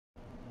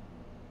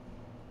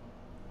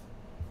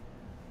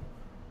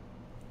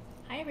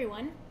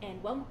everyone,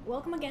 and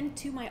welcome again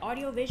to my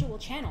audiovisual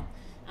channel.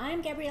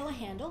 I'm Gabriela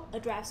Handal, a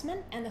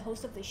draftsman and the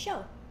host of this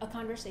show, a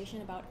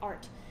conversation about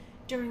art,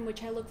 during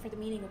which I look for the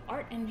meaning of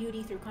art and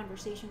beauty through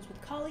conversations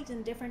with colleagues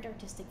in different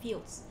artistic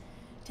fields.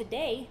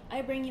 Today,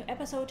 I bring you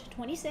episode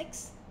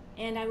 26,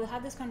 and I will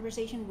have this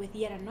conversation with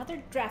yet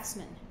another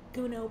draftsman,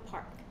 Guno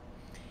Park.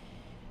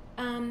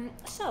 Again,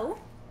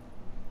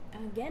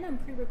 I'm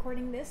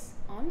pre-recording this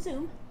on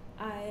Zoom.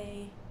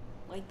 I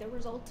like the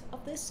result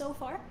of this so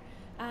far.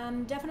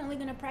 I'm definitely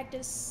going to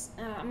practice.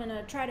 I'm going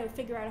to try to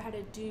figure out how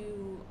to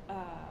do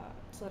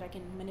so that I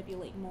can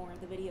manipulate more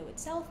of the video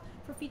itself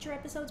for future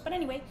episodes. But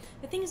anyway,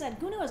 the thing is that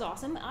Guno is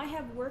awesome. I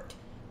have worked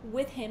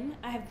with him.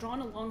 I have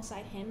drawn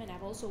alongside him, and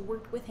I've also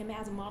worked with him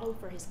as a model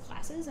for his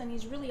classes, and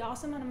he's really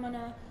awesome, and I'm going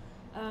to...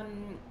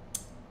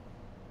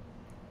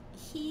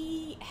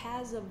 he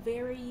has a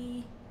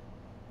very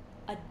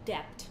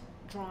adept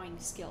drawing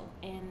skill,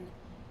 and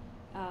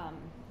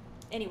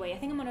anyway, I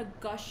think I'm gonna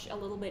gush a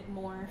little bit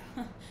more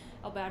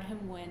about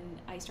him when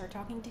I start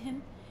talking to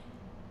him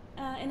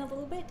in a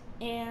little bit.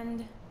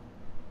 And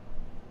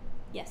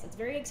yes, it's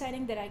very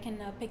exciting that I can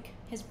pick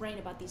his brain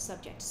about these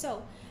subjects.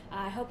 So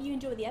I hope you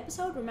enjoy the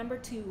episode. Remember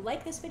to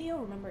like this video,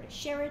 remember to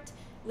share it,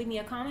 leave me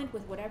a comment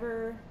with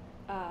whatever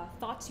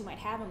thoughts you might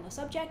have on the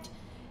subject,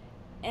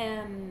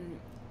 and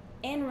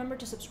remember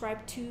to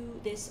subscribe to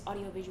this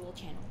audiovisual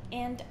channel.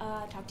 And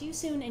talk to you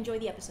soon. Enjoy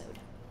the episode.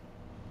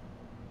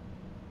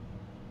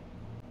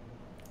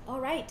 All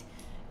right,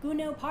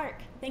 Guno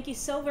Park, thank you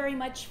so very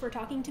much for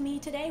talking to me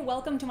today.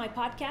 Welcome to my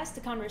podcast,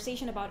 A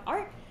Conversation About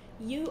Art.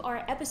 You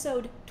are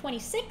episode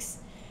 26.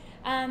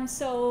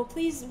 So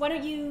please, why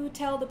don't you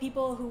tell the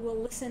people who will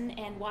listen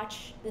and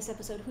watch this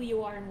episode who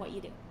you are and what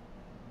you do.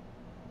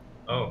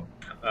 Oh,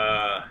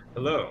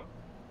 hello,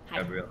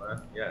 Hi.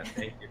 Gabriela. Yeah,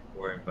 thank you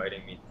for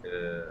inviting me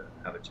to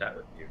have a chat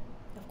with you.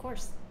 Of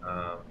course.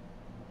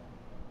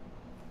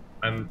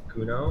 I'm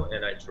Guno,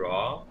 and I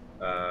draw.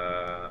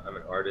 I'm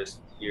an artist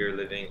here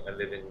I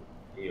live in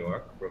New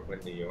York, Brooklyn,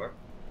 New York.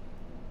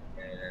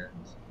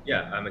 And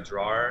yeah, I'm a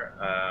drawer.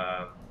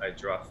 I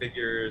draw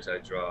figures, I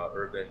draw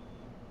urban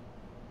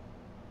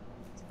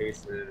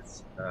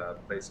spaces,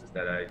 places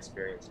that I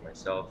experience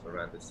myself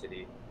around the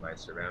city, my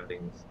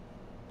surroundings.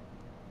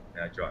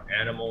 And I draw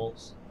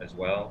animals as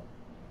well.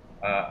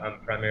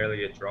 I'm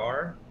primarily a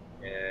drawer,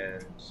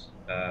 and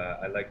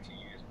I like to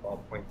use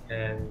ballpoint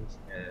pens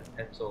and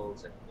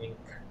pencils and ink.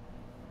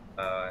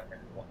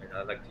 And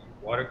I like to use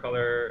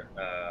watercolor,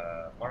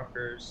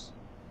 markers,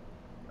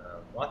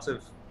 lots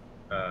of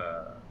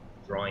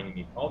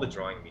all the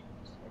drawing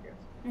mediums, I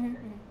guess. Mm-hmm.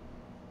 And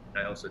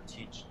I also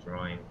teach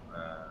drawing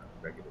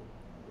regularly.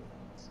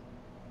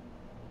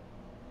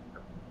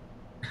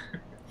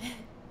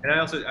 And I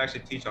also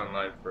actually teach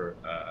online for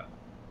a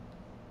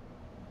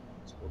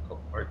school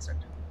called Art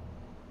Center.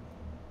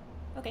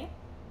 Okay.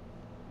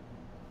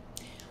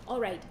 All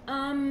right.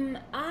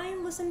 I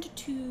listened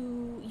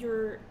to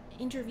your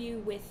interview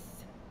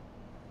with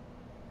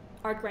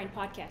Art Grind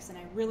podcast, and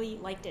I really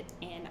liked it,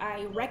 and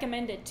I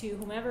recommend it to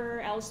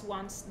whomever else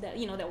wants that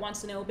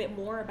wants to know a bit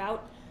more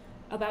about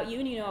you,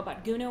 and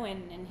about Guno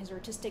and his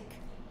artistic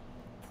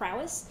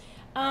prowess.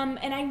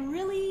 And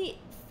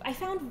I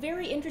found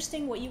very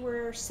interesting what you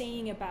were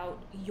saying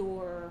about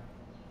your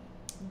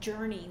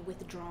journey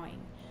with drawing.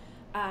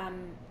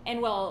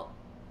 And well,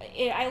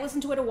 I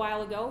listened to it a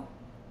while ago,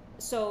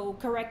 so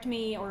correct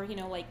me or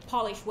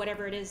polish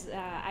whatever it is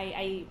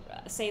I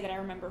say that I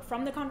remember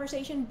from the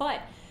conversation.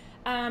 But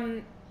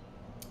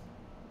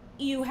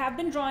you have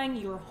been drawing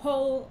your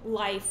whole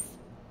life.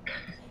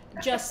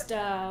 Just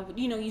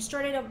you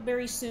started up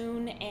very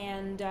soon,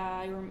 and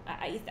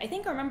I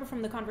think I remember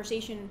from the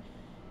conversation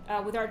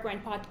with Art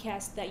Grind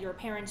podcast that your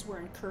parents were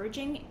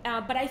encouraging.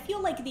 But I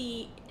feel like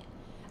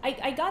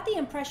I got the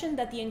impression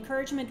that the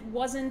encouragement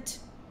wasn't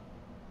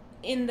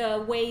in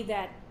the way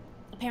that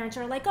parents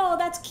are like, oh,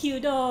 that's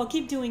cute, oh,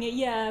 keep doing it,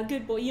 yeah,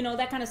 good boy,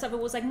 that kind of stuff. It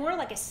was like more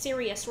like a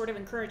serious sort of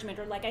encouragement,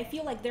 or like I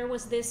feel like there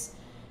was this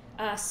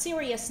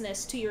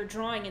seriousness to your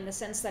drawing, in the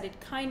sense that it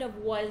kind of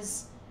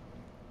was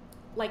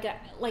like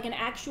an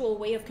actual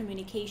way of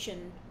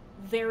communication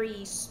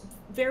very,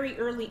 very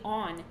early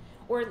on,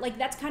 or like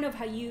that's kind of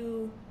how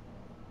you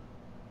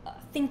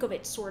think of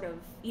it, sort of,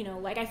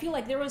 like I feel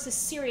like there was a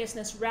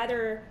seriousness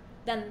rather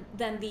than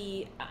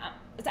the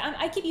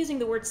I keep using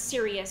the word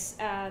serious.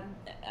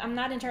 I'm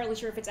not entirely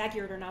sure if it's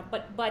accurate or not,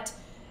 but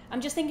I'm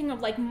just thinking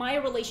of like my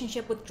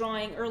relationship with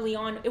drawing early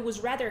on. It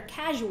was rather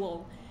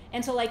casual,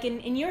 and so like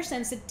in your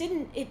sense,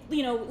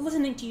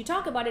 listening to you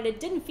talk about it, it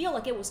didn't feel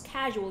like it was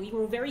casual. You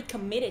were very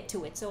committed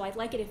to it. So I'd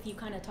like it if you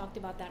kind of talked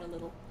about that a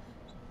little.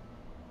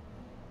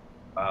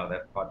 Wow,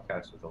 that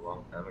podcast was a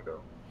long time ago.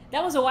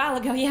 That was a while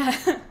ago, yeah.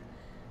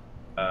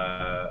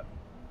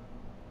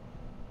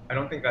 I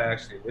don't think I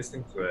actually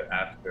listened to it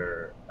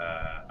after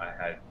I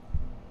had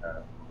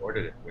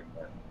recorded it with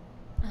them.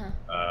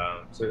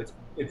 Uh-huh. So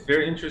it's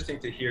very interesting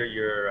to hear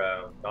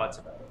your thoughts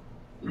about it.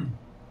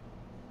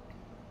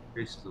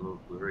 It's just a little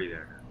blurry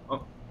there.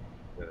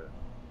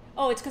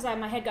 Oh, it's because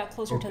my head got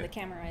closer to the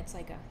camera. It's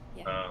like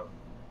yeah.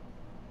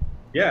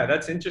 Yeah,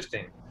 that's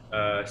interesting.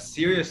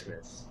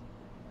 Seriousness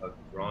of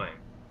drawing.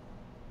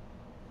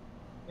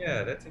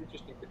 Yeah, that's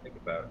interesting to think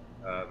about.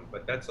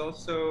 But that's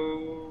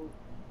also,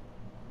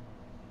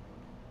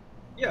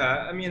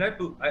 yeah. I mean,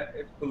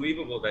 it's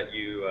believable that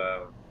you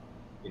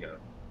know,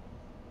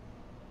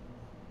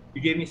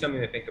 you gave me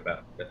something to think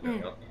about. Definitely,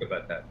 Mm. I'll think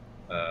about that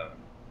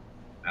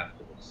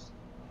after this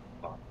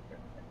talk.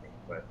 I think,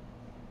 but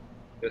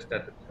just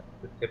at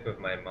the tip of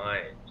my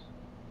mind,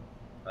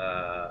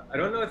 I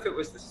don't know if it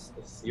was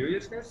the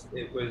seriousness.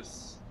 It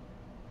was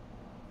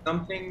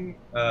something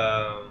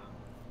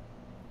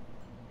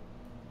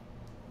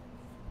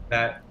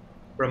that,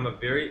 from a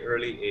very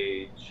early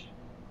age,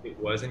 it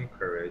was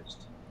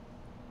encouraged.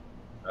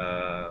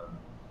 Um,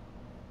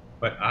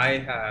 but I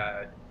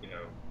had,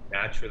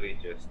 naturally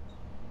just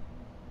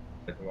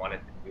like wanted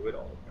to do it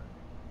all the time.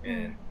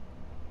 Mm. And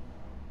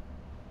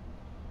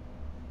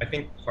I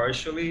think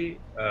partially,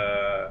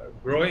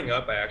 growing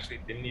up, I actually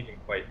didn't even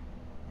quite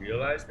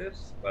realize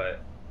this,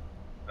 but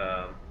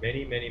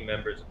many, many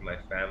members of my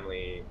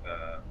family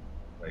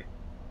like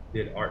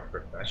did art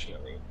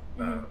professionally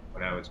Mm.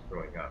 when I was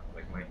growing up.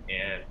 Like my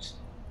aunt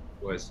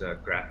was a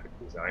graphic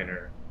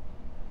designer.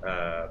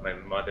 My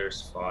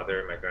mother's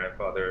father, my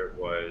grandfather,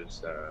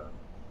 was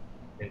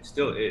and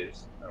still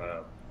is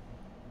a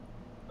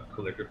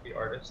calligraphy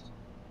artist,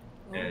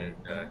 Oh. and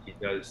Uh-huh. he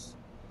does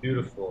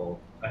beautiful.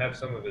 I have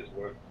some of his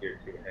work here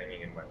too,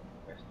 hanging in my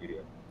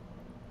studio.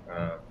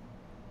 Um,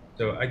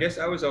 so I guess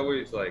I was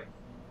always like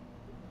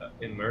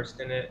immersed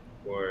in it,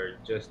 or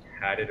just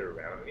had it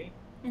around me.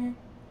 Mm.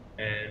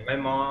 And my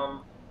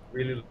mom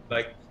really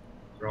liked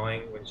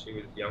drawing when she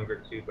was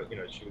younger too, but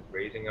she was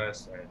raising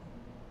us, and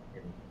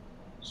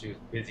she was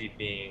busy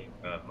being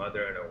a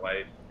mother and a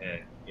wife,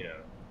 and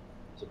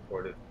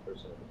supportive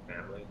person of the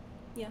family.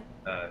 Yeah.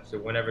 So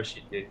whenever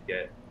she did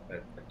get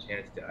a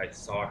chance to, I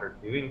saw her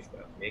doing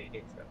stuff,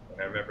 making stuff,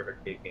 and I remember her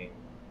taking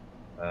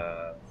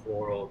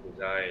floral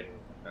design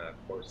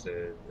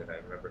courses, and I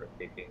remember her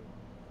taking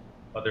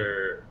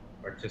other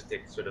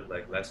artistic sort of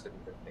like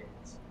lessons and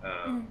things.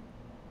 Mm.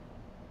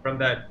 From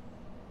that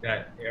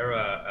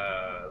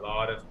era, a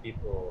lot of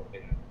people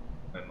in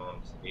my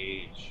mom's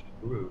age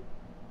group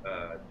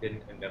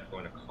didn't end up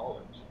going to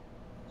college.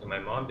 So my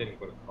mom didn't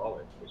go to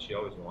college, but she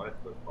always wanted to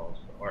go to college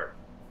for art.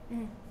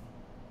 Mm.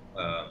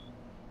 Um,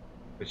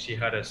 but she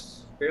had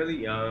us fairly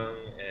young,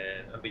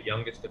 and I'm the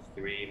youngest of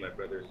three. My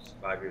brother's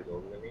 5 years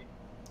older than me,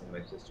 and my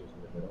sister's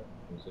in the middle.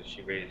 And so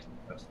she raised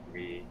us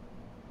three.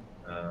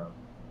 Um,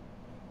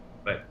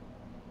 but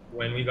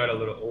when we got a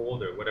little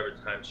older, whatever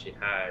time she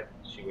had,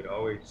 she would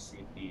always see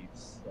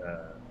these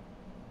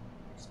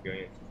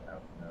experiences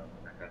out, and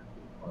I had to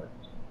do art.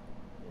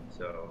 And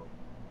so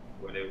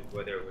whether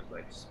it was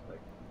like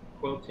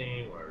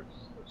quilting, or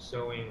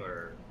sewing,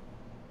 or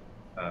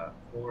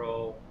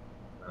floral,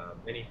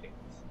 many things.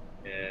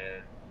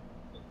 And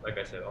like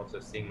I said, also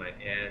seeing my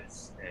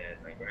aunts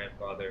and my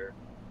grandfather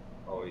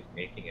always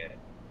making it.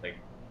 Like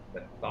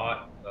the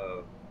thought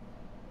of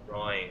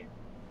drawing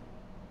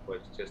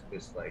was just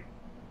this like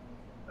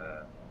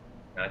uh,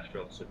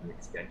 natural sort of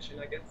extension,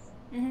 I guess.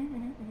 Mm-hmm,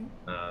 mm-hmm,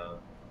 mm-hmm. Um,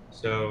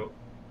 so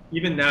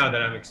even now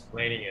that I'm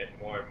explaining it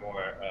more and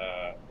more,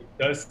 it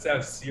does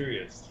sound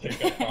serious.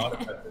 Like I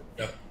thought about this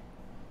stuff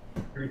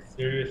pretty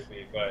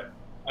seriously, but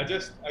I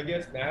guess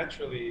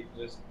naturally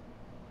just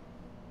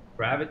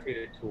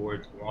gravitated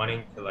towards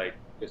wanting to like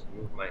just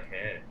move my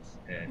hands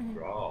and Mm-hmm.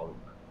 draw all the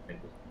time and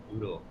just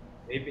doodle.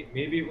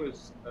 Maybe it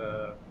was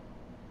a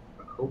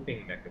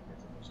coping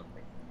mechanism or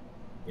something.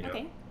 You know,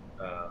 Okay.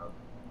 um,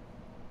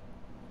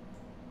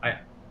 I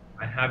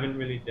I haven't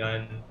really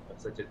done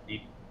such a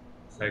deep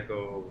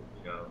psycho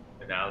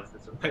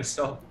analysis of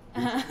myself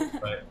recently, Uh-huh.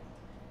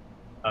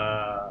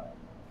 but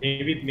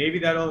maybe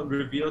that'll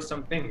reveal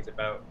some things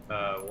about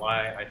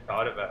why I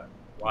thought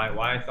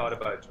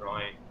about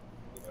drawing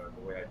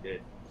the way I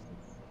did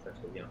since such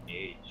a young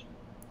age.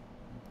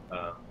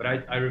 But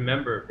I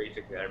remember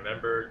basically, I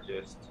remember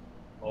just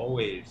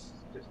always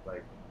just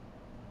like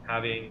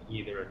having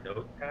either a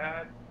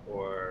notepad,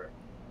 or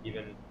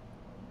even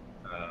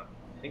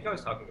I think I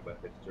was talking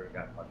about this during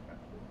that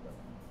podcast too,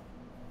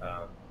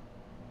 but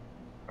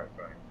art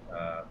drawing.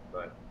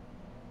 But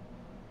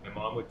my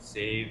mom would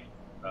save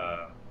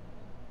uh,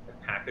 the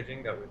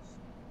packaging that was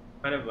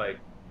kind of like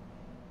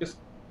just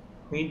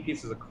clean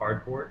pieces of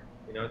cardboard,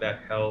 that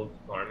held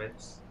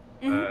garments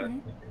Mm-hmm,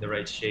 mm-hmm. in the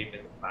right shape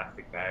in the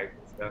plastic bags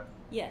and stuff.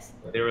 Yes.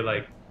 They were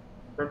like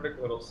perfect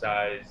little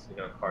size,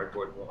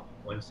 cardboard.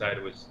 One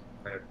side was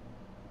kind of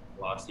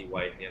glossy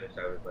white, and the other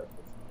side was like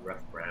this rough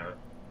brown.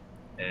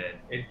 And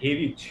it gave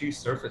you two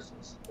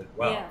surfaces as Yeah.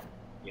 well,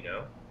 you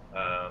know.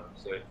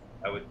 So if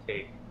I would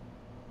take,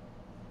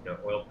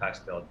 oil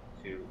pastel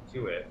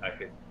to it, I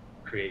could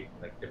create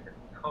like different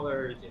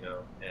colors,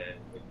 and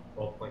with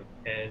ballpoint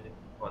pen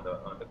on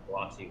the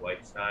glossy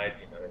white side,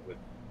 it would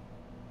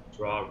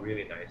draw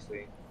really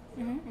nicely.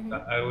 Mm-hmm,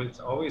 mm-hmm. I was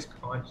always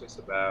conscious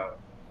about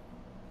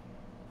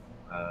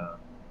uh,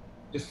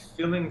 just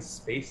filling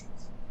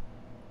spaces.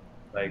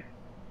 Like,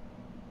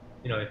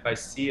 if I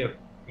see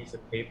piece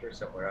of paper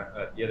somewhere.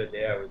 The other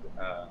day I was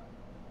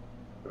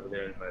over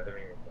there in my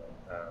living room.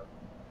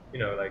 You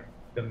know, like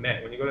the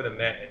Met. When you go to the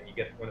Met and you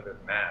get one of the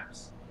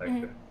maps, like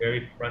Mm-hmm. the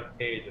very front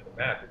page of the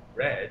map is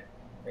red.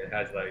 And it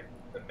has like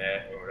the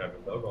Met or whatever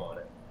logo on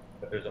it,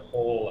 but there's a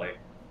whole like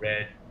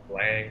red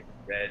blank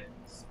red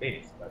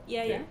space that's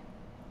Yeah, yeah. big.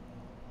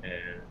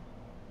 And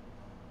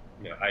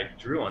you know, I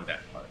drew on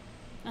that part.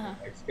 Uh-huh.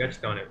 I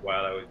sketched on it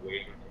while I was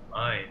waiting in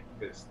line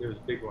because there was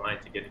a big line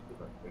to get into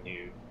like the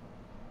new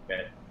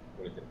Met,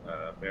 what is it,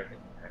 American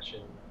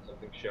Fashion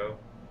something show,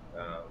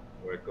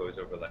 where it goes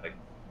over like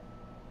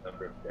a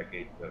number of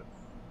decades of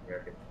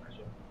American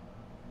fashion.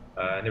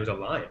 And there was a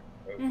line.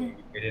 Mm-hmm. We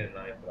waited in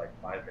line for like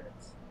 5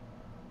 minutes,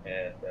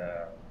 and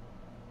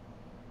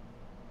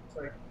it's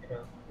like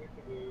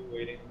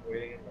waiting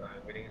in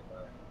line,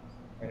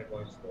 kind of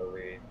going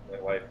slowly.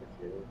 My wife is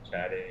here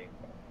chatting,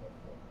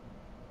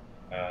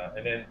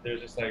 and then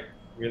there's this like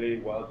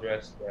really well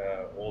dressed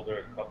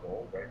older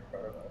couple right in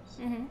front of us.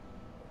 Mm-hmm.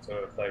 So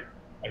it's like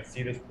I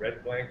see this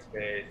red blank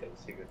space. I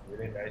see this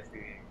really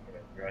nicely, you know,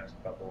 dressed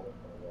couple in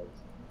front of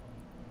us.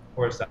 Of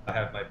course, I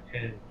have my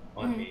pen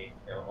on Mm-hmm. me,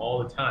 you know,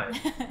 all the time.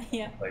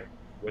 Yeah. Like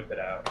whip it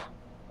out,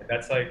 and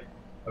that's like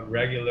a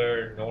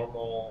regular,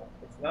 normal.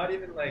 It's not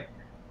even like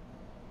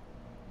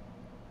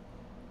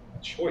a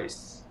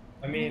choice.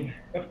 I Mm-hmm. mean,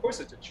 of course,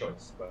 it's a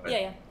choice, Yeah, but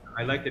yeah.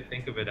 I like to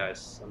think of it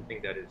as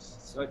something that is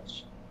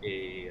such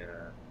a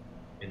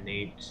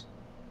innate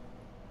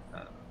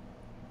uh,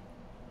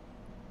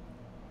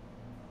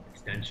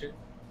 extension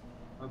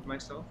of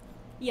myself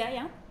Yeah,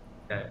 yeah.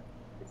 that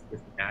it's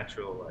this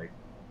natural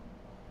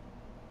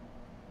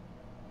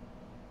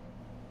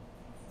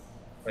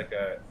like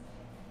a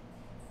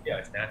yeah,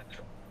 it's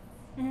natural.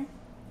 Mm-hmm.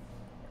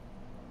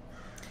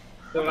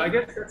 So I Okay.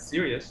 guess that's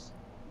serious.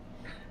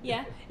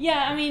 Yeah,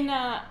 yeah. I mean,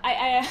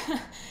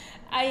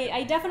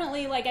 I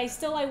definitely like.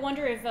 I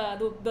wonder if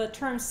the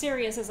term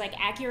 "serious" is like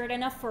accurate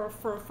enough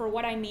for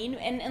what I mean.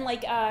 And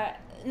like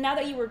now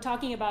that you were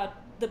talking about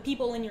the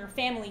people in your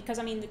family, because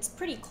I mean it's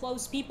pretty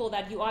close people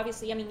that you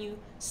obviously. I mean you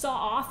saw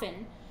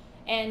often,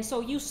 and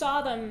so you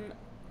saw them.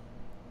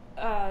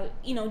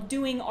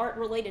 Doing art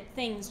related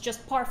things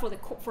just par for the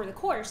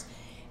course.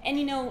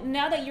 And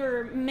now that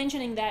you're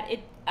mentioning that,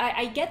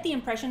 I get the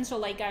impression. So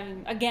like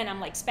I'm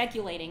like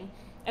speculating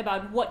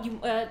about what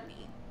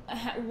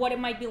it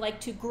might be like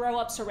to grow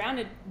up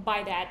surrounded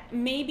by that.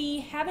 Maybe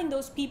having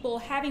those people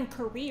having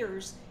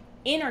careers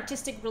in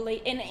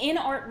in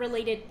art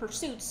related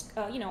pursuits,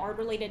 art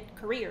related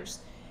careers.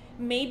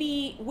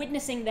 Maybe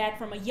witnessing that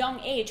from a young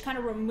age kind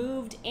of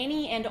removed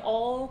any and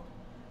all,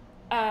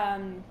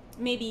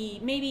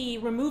 maybe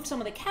remove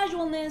some of the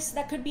casualness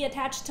that could be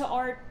attached to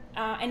art,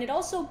 and it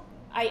also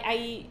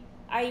I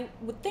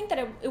would think that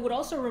it would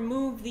also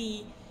remove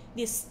the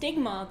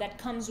stigma that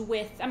comes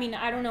with. I mean,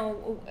 I don't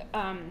know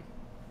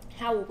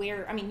how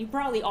aware. I mean, you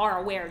probably are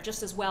aware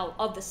just as well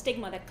of the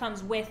stigma that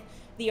comes with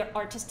the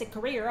artistic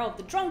career of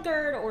the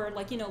drunkard, or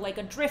like like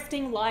a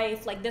drifting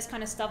life, like this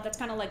kind of stuff. That's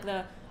kind of like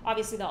the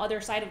obviously the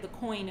other side of the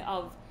coin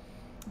of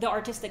the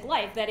artistic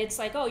life, that it's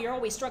like, oh, you're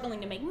always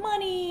struggling to make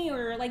money,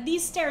 or like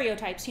these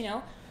stereotypes.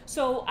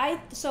 So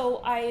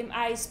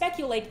I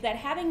speculate that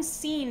having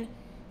seen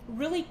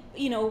really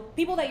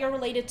people that you're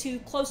related to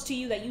close to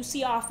you that you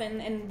see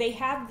often, and they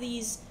have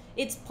these,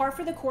 it's par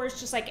for the course,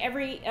 just like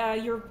every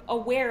you're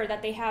aware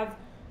that they have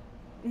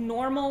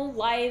normal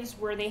lives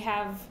where they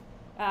have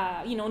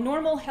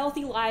normal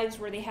healthy lives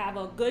where they have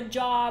a good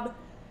job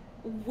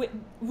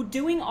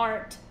doing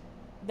art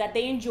that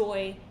they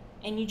enjoy,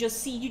 and you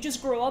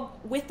just grow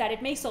up with that.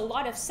 It makes a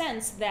lot of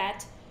sense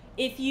that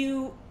if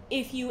you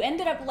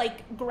ended up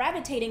like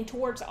gravitating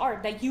towards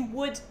art, that you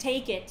would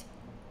take it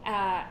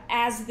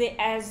as the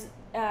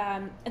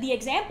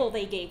example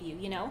they gave you,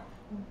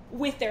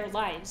 with their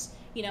lives.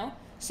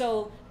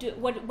 So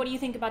what do you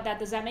think about that?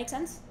 Does that make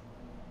sense?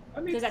 I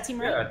mean, Does that seem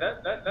right?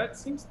 yeah, that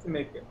seems to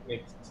make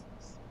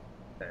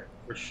sense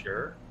for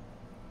sure.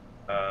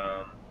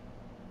 Um,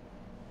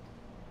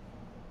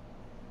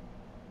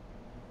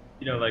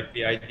 like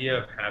the idea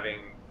of having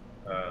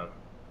um,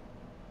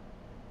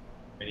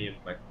 many of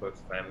my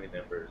close family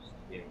members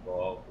be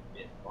involved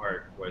in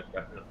art was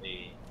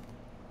definitely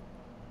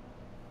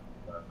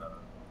uh,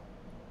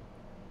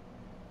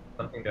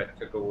 something that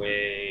took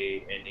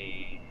away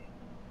any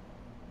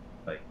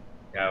like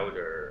doubt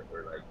or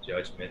like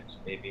judgment,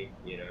 maybe,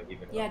 even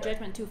Yeah, on that,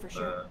 judgment too, for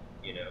sure. uh,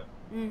 you know,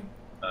 Mm.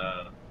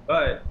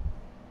 but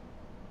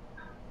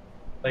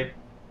like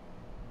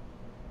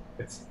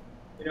it's,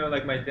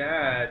 like my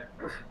dad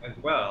as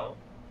well,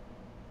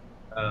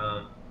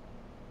 um,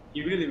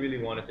 he really,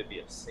 really wanted to be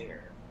a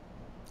singer.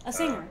 A Uh,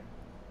 singer.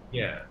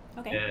 yeah.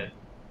 Okay. And,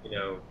 you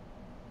know,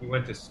 he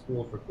went to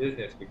school for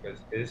business because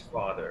his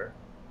father,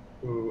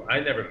 who I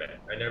never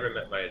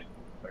met my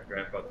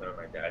grandfather on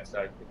my dad's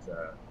side, because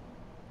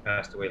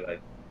passed away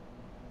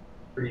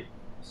pretty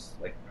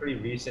pretty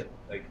recent,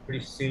 like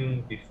pretty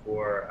soon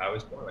before I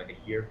was born, like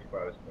a year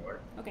before I was born.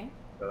 Okay.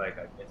 So like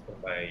I missed him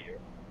by a year.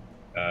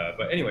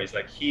 But anyways,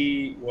 like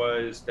he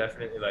was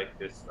definitely like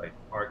this like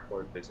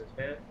hardcore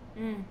businessman,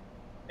 Mm.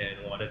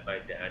 and wanted my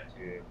dad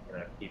to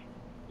kind of keep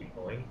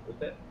going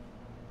with it,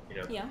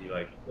 Yeah. because he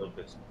like built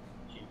this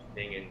huge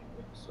thing in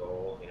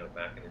Seoul,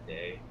 back in the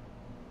day.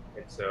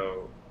 And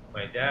so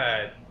my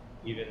dad,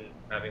 even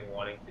having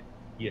wanting to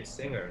be a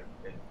singer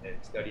and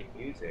study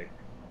music,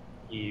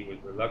 he was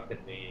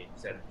reluctantly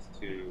sent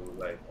to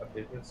like a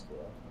business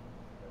school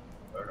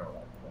to learn all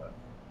that stuff.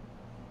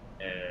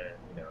 And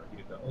he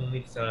was the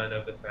only son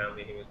of the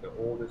family. He was the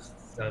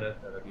oldest son of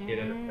a kid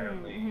in the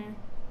family. Mm-hmm.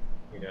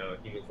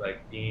 He was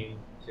like deemed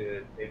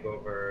to take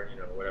over,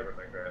 whatever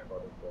my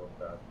grandfather built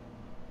up.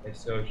 And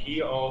so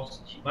he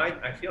also,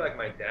 I feel like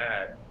my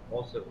dad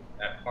also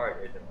at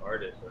heart is an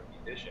artist or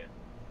a musician,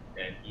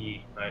 and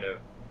he kind of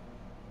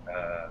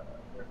uh,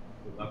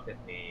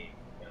 reluctantly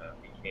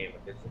became a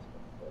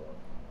businessman for a long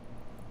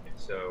time. And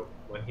so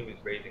when he was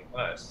raising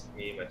us,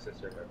 me, my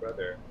sister, and my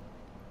brother,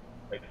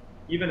 like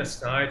even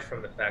aside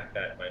from the fact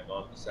that my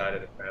mom's side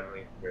of the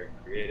family is very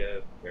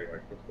creative, very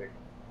artistic,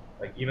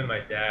 like even my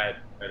dad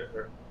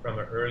from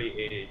an early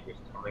age was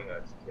telling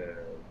us to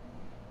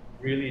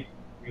really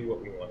do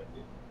what we want to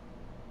do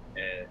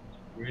and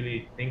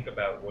really think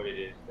about what it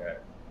is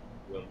that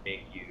will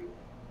make you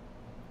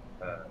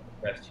the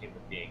best human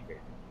being,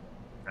 basically,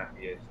 the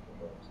happiest,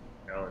 the most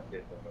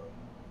talented, the most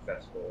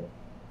successful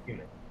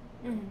human.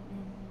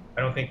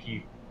 I don't think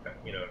he,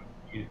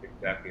 used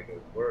exactly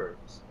those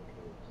words when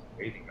he was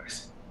raising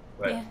us,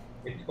 but Yeah.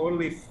 it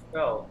totally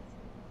felt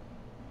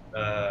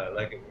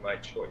like it was my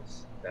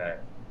choice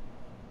that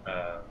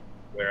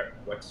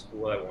what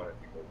school I wanted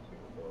to go to,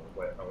 or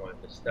what I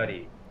wanted to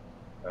study,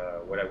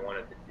 what I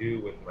wanted to do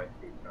with my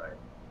free time.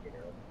 You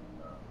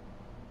know,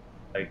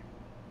 like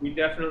we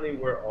definitely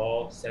were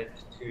all sent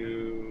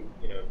to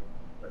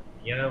like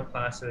piano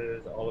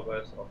classes, all of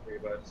us, all three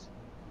of us,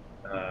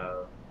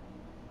 um,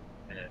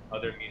 and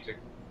other music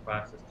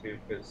classes too,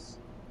 because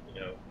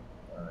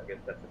I guess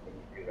that's the thing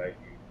you do, right?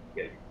 You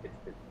get your kids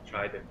to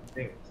try different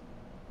things,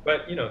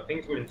 but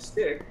things wouldn't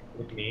stick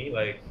with me.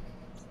 Like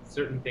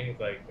certain things,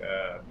 like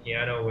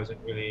piano wasn't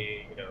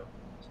really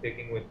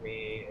sticking with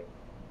me,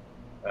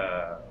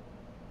 and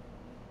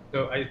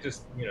so I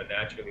just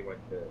naturally went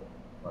to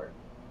art.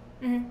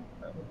 Mm-hmm.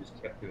 And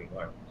just kept doing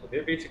art. So they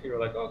basically were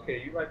like,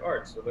 okay, you like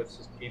art, so let's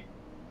just keep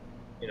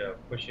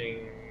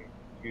pushing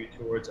you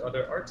towards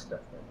other art stuff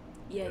then.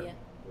 Yeah, You know,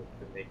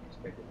 yeah. to make you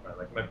spend your time.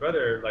 Like my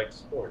brother likes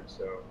sports,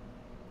 so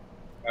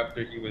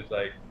after he was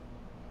like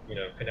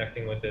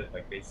connecting with it,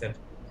 like they sent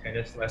him to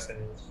tennis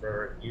lessons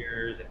for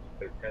years, and he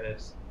played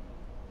tennis.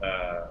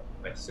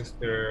 My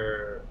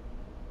sister,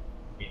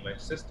 my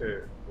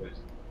sister was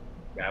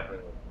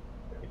dabbling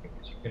with everything,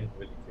 but she couldn't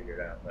really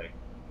figure it out, like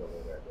the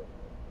way that I did.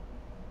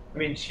 I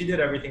mean, she did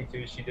everything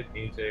too. She did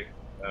music,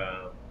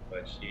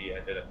 but she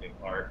ended up doing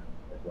art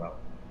as well.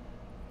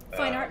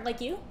 Fine Uh, art like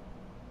you?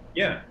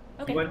 yeah,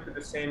 she Okay. went to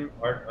the same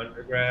art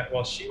undergrad.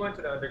 Well, she went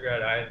to the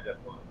undergrad. I ended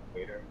up going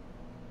later.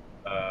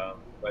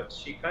 But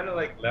she kind of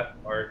like left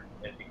art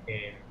and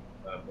became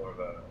more of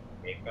a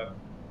makeup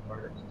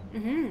artist.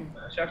 Mm-hmm.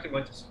 She actually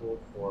went to school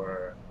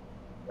for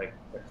like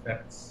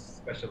effects,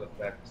 special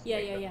effects, Yeah,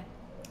 yeah, makeup. yeah.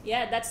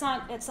 Yeah, that's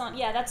not,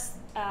 yeah, that's,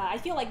 I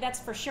feel like that's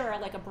for sure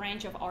like a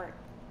branch of art.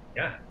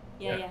 Yeah,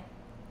 Yeah, yeah.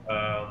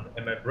 yeah.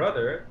 And my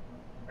brother,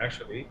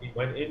 actually, he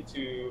went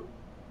into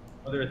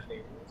other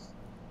things,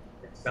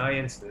 like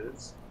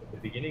sciences, at the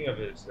beginning of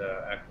his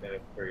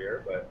academic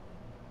career, but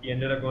he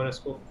ended up going to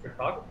school for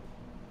photography,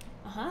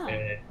 Uh-huh.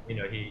 and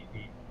he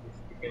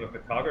became a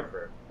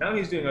photographer. Now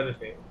he's doing other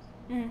things,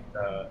 Mm-hmm.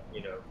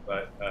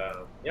 but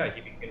yeah,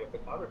 he became a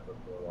photographer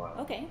for a while.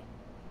 Okay.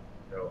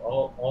 So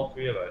all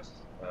three of us,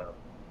 I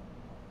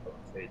would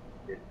say,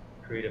 did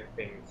creative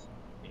things,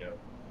 you know,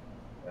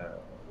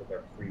 with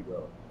our free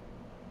will.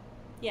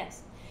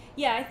 Yes.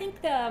 Yeah, I think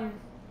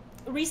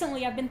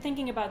recently I've been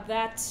thinking about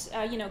that,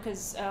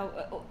 because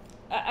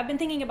I've been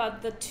thinking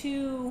about the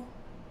two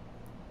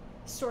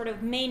sort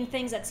of main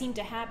things that seem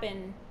to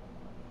happen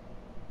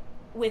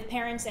with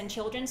parents and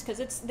children's,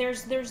 because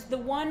there's the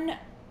one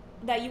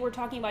that you were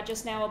talking about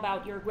just now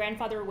about your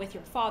grandfather with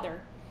your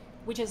father,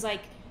 which is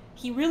like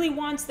he really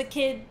wants the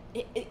kid,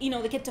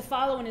 the kid to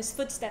follow in his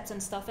footsteps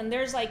and stuff. And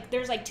there's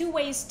like two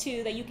ways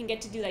too that you can get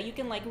to do that. You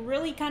can like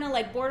really kind of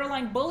like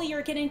borderline bully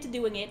your kid into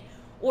doing it,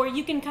 or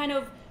you can kind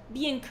of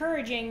be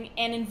encouraging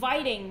and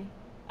inviting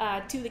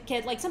to the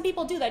kid. Like some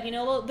people do that,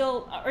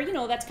 they'll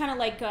or that's kind of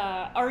like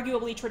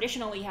arguably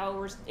traditionally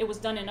how it was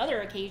done in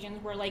other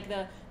occasions, where like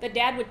the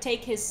dad would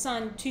take his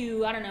son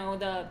to, I don't know,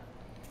 the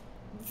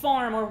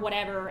farm or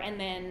whatever, and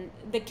then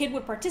the kid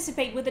would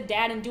participate with the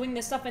dad in doing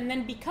this stuff, and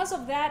then because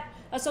of that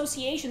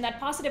association, that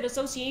positive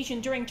association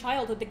during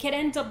childhood, the kid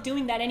ends up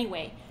doing that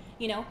anyway,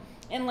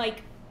 and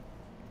like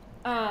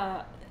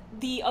uh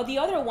the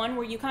other one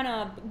where you kind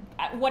of,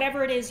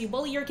 whatever it is, you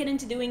bully your kid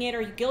into doing it, or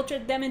you guilt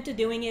trip them into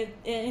doing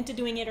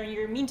it, or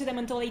you're mean to them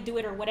until they do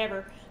it, or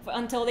whatever,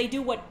 until they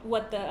do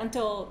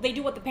until they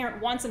do what the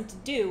parent wants them to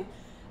do.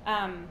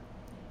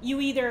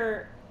 You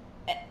either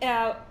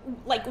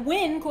like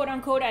win, quote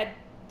unquote, at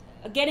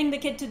getting the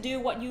kid to do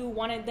what you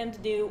wanted them to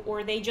do,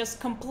 or they just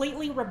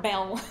completely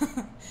rebel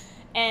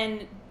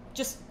and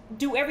just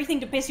do everything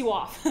to piss you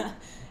off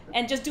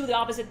and just do the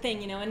opposite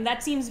thing, and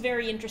that seems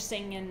very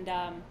interesting. And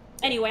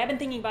anyway, I've been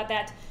thinking about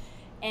that.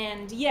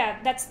 And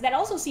yeah, that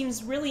also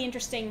seems really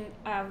interesting,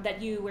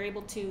 that you were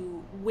able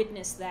to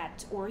witness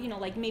that, or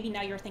like maybe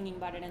now you're thinking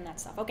about it and that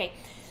stuff. Okay,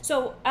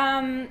 so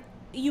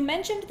you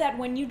mentioned that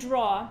when you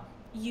draw,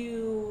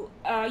 and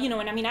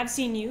I mean I've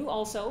seen you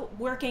also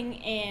working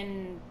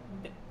in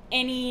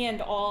any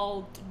and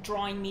all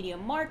drawing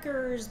medium: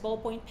 markers,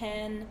 ballpoint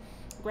pen,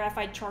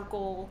 graphite,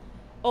 charcoal,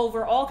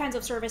 over all kinds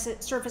of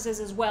surfaces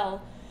as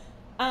well.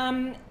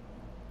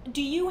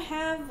 Do you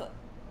have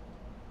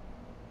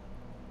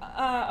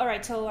all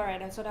right, so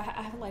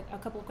I have like a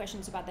couple of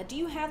questions about that. Do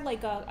you have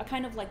like a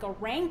kind of like a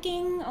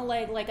ranking,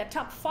 like a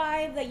top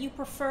 5 that you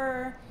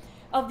prefer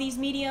of these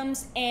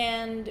mediums,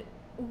 and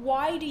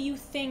why do you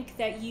think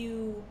that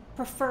you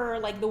prefer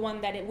like the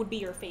one that it would be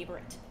your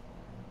favorite,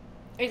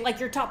 or, like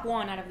your top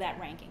 1 out of that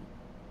ranking?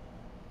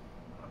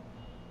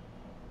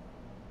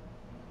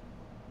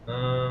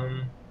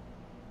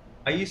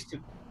 I used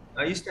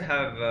to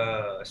have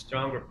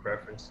stronger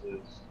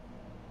preferences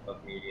of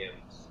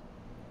mediums.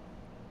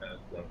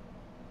 So,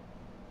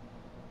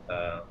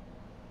 uh,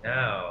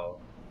 now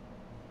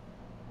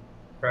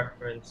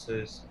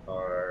preferences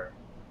are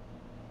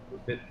a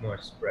bit more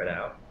spread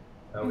out,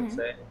 I would Mm-hmm.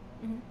 say,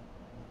 Mm-hmm.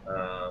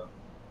 um,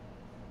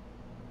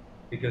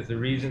 because the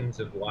reasons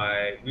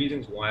why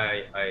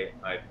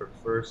I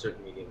prefer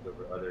certain mediums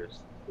over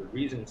others, the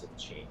reasons have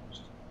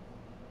changed.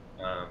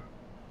 Um,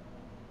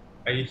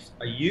 I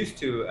used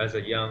to, as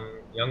a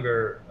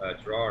younger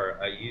drawer,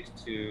 I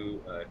used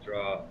to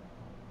draw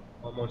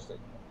almost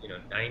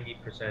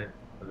 90%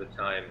 of the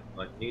time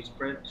on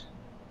newsprint,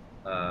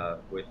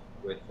 with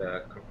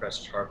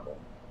compressed charcoal,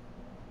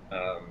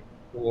 um,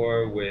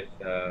 or with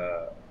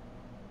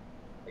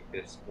like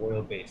this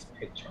oil-based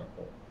pit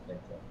charcoal. For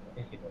example. I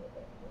think you know what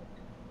that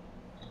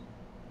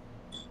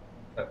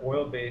is.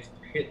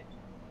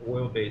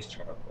 Oil-based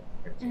charcoal.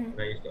 For example. Mm-hmm.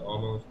 And I used to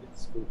almost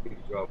exclusively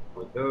draw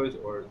with those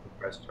or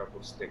compressed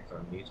charcoal sticks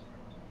on newsprint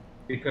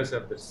because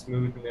of the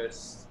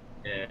smoothness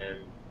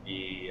and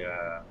the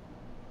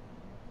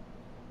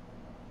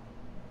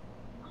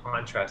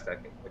contrast I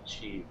can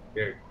achieve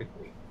very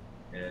quickly.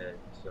 And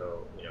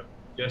so,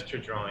 gesture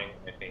drawing,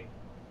 I think,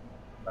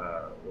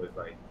 was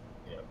like,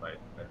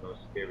 my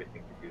most favorite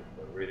thing to do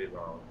for a really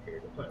long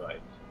period of my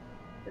life.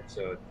 And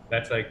so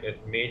that's like a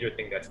major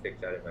thing that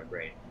sticks out in my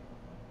brain.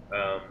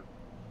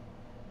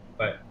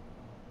 But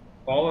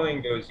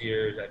following those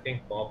years, I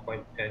think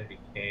ballpoint pen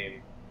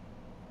became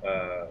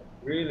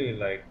really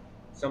like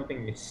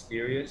something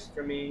mysterious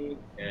for me,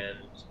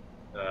 and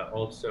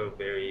also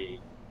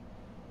very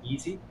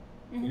easy,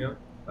 you Mm-hmm.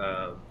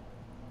 know.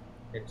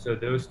 And so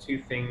those two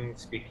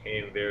things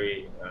became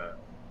very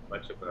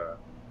much of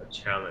a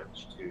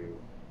challenge to,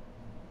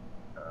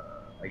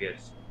 I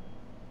guess,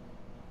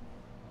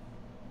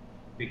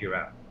 figure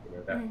out.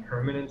 That Mm-hmm.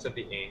 permanence of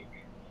the ink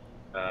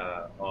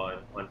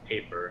on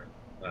paper.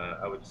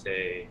 I would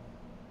say,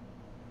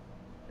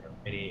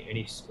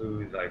 any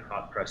smooth like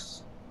hot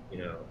press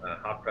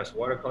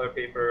watercolor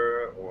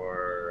paper,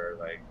 or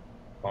like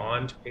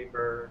bond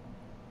paper,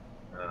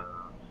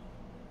 um,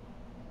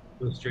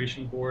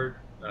 illustration board.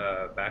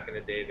 Back in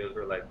the day, those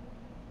were like,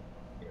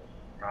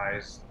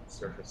 prized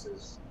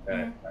surfaces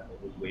Mm-hmm. that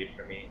would wait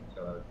for me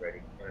until I was ready,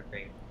 kind of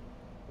thing.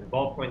 And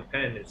ballpoint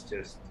pen is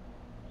just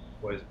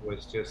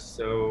was just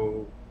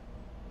so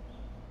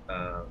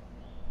um,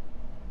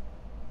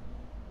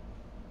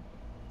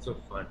 so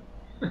fun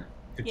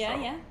to Yeah,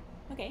 draw. yeah.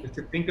 Okay. Just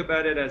to think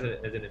about it as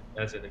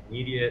an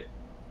immediate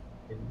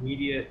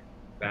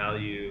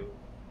value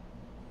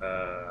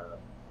uh,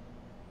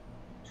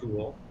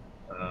 tool,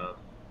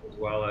 as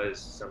well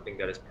as something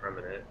that is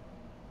permanent,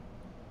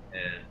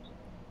 and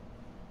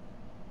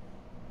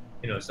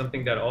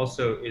something that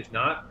also is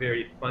not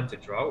very fun to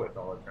draw with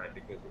all the time,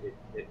 because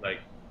it like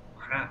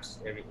craps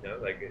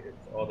like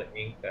it's all the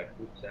ink that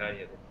poops out.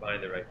 You have to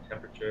find the right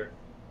temperature.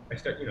 I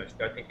start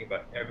thinking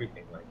about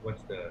everything, like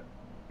what's the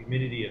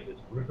humidity of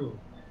this room,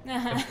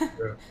 Uh-huh.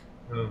 temperature of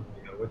the room,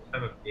 what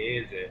time of day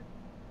is it,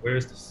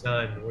 where's the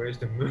sun, where's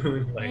the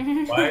moon, like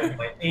why is Mm-hmm.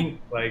 my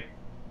ink like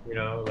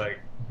like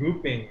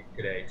drooping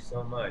today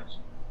so much,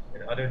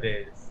 and other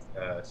days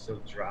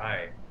so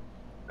dry.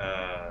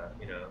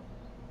 You know,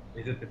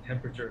 is it the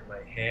temperature of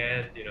my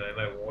hand? Am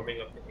I warming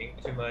up the ink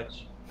too much?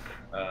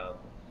 Um,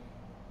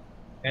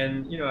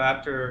 and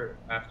after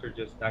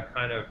just that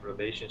kind of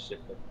relationship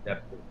and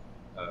depth of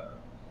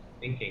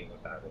thinking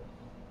about it,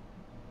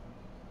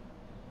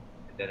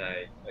 and then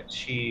I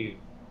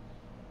achieved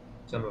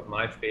some of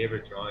my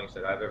favorite drawings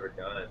that I've ever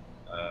done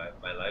in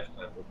my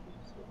lifetime with the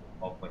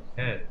ballpoint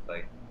pen. It's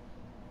like,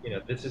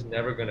 this is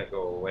never going to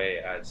go away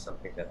as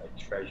something that I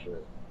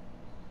treasure.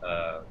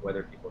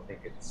 Whether people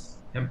think it's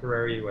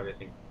temporary, whether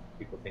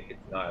people think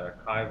it's not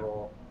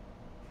archival,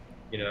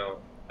 you know,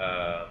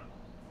 I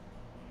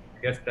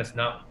guess that's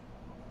not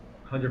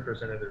 100%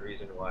 of the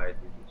reason why I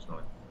do these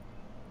drawings.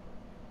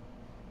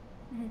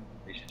 Mm-hmm.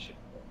 Relationship.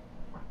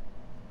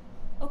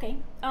 Okay.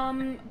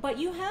 But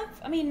you have,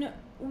 I mean,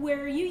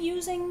 were you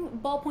using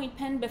ballpoint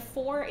pen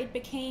before it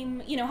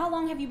became, how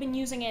long have you been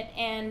using it,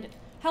 and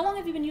how long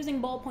have you been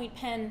using ballpoint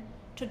pen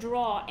to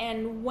draw,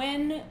 and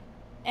when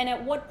and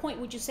at what point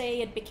would you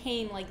say it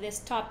became like this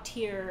top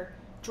tier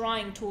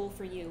drawing tool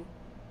for you?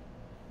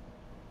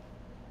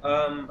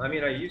 I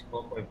mean, I used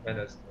ballpoint pen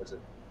as a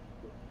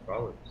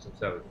probably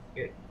since I was a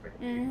kid.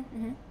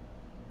 Mm-hmm.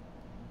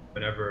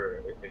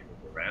 Whenever it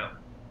was around,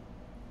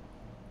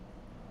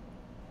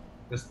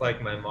 just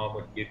like my mom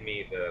would give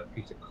me the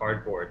piece of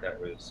cardboard that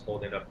was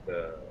holding up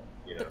the,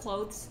 you The know,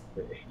 clothes.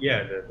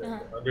 yeah, Uh-huh.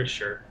 the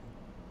undershirt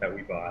that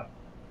we bought.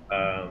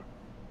 Um,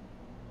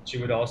 she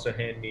would also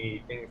hand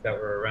me things that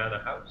were around the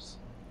house,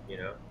 you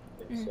know.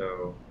 And Mm-hmm.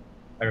 so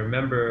I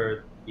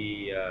remember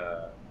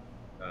uh,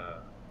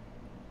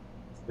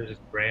 there's this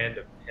brand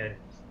of pens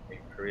in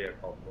Korea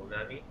called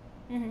Monami,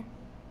 Mm-hmm.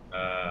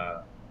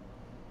 uh,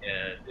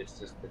 and it's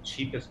just the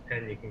cheapest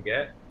pen you can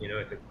get. You know,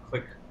 it's a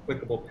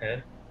clickable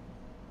pen.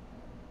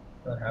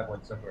 I have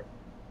one somewhere.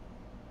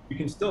 You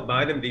can still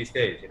buy them these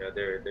days. You know,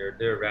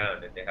 they're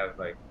around and they have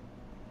like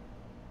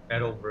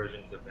metal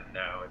versions of them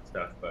now and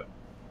stuff. But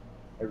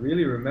I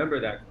really remember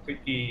that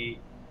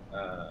clicky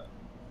uh,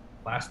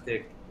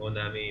 plastic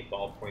Monami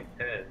ballpoint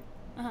pen,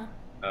 Uh-huh.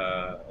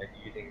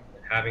 and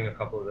having a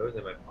couple of those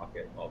in my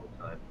pocket all the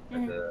time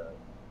as Mm-hmm. a,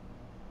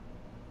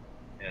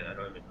 and I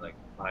don't even like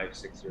 5,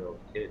 6 year old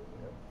kid,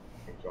 you know,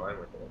 and drawing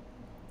with it.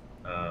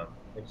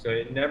 And so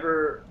it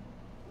never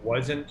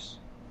wasn't.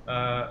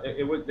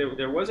 It was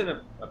there wasn't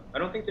I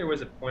don't think there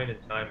was a point in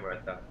time where I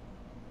thought,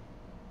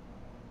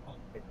 oh,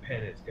 my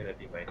pen is gonna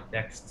be my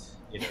next,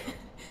 you know,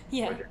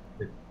 Yeah.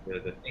 or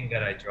the thing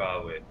that I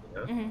draw with, you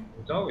know. Mm-hmm. It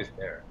was always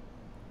there.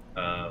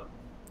 Um,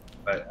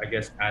 but I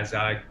guess as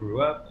I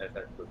grew up, as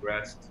I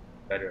progressed,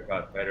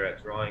 got better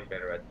at drawing,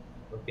 better at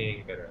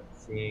looking, better at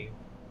seeing.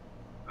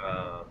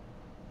 Um,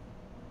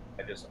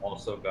 I just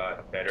also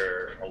got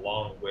better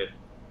along with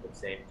the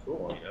same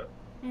tool, you know.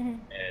 Mm-hmm.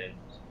 And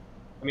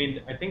I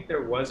mean, I think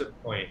there was a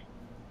point,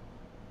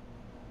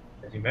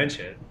 as you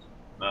mentioned,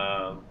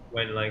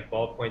 when like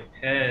ballpoint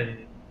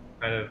pen,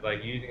 kind of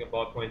like using a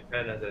ballpoint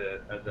pen as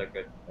like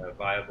a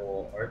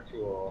viable art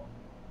tool,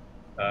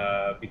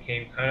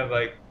 became kind of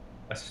like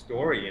a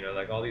story. You know,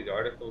 like all these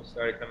articles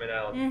started coming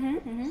out, Mm-hmm.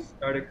 books Mm-hmm.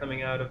 started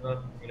coming out of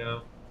them. You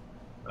know,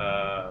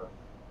 uh,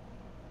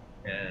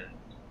 and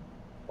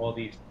all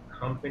these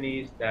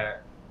companies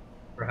that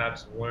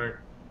perhaps were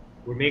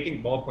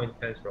making ballpoint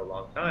pens for a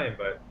long time,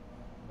 but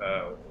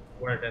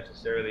weren't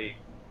necessarily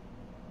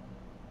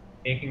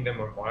making them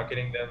or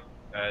marketing them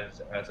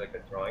as like a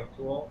drawing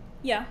tool,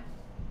 Yeah.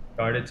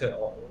 started to,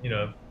 you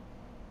know,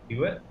 do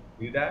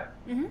that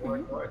Mm-hmm. more Mm-hmm.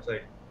 and more. It's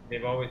like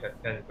they've always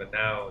had pens, but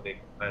now they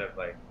can kind of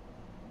like,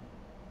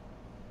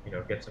 you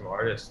know, get some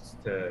artists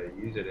to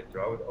use it and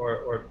draw with,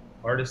 or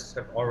artists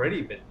have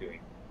already been doing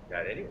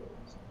that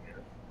anyways, you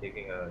know,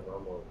 taking a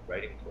normal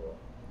writing tool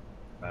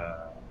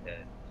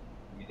and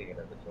using it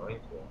as a drawing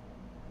tool.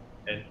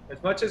 And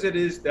as much as it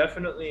is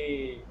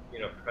definitely, you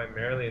know,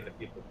 primarily in the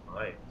people's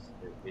minds,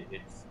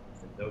 it's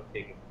a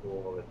note-taking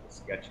tool, it's a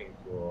sketching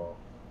tool,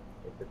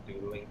 it's a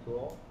doodling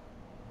tool.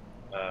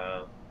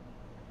 I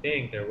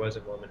think there was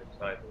a moment in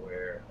time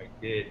where I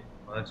did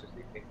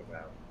consciously think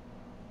about,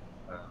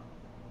 um,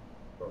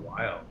 for a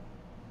while,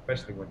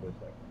 especially when there's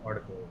like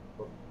articles,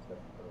 books, and stuff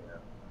coming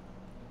out.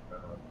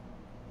 Um,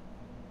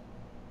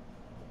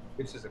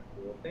 this is a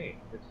cool thing.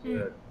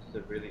 Mm. This is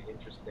a really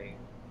interesting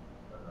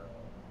uh,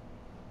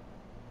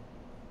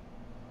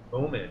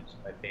 moment,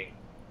 I think.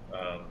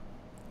 Um,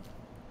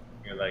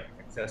 you know, like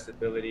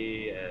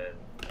accessibility and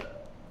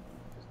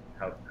just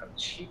how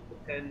cheap the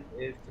pen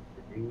is to Yeah.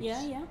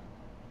 produce, Yeah.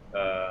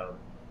 um,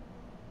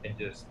 and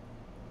just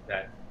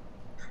that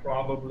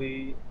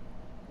probably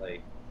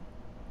like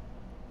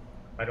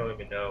I don't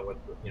even know what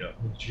you know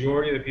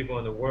majority of the people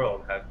in the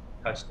world have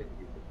touched and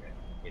used a pen,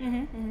 you know.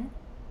 Mm-hmm. Mm-hmm.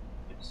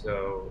 And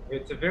so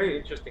it's a very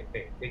interesting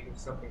thing, taking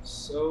something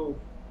so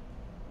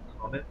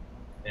common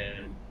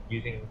and Mm.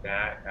 using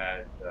that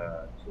as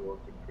a tool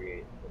to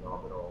create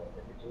phenomenal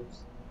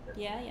images and,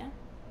 Yeah. Yeah.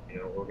 you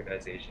know,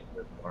 organizations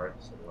of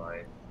arts and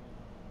lines,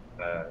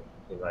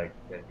 to like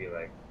then be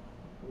like,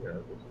 you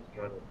know, this is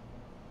kind of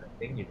a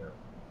thing, you know,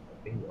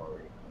 a thing you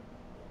already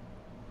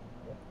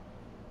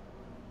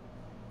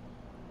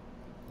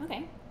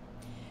Okay.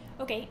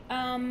 Okay.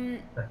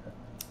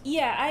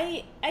 Yeah,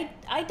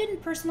 I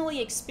didn't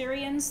personally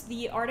experience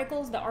the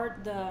articles,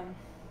 the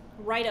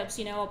write-ups,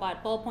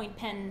 about ballpoint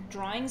pen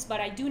drawings, but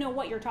I do know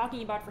what you're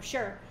talking about for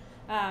sure.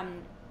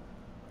 Um,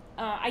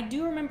 I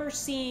do remember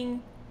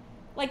seeing,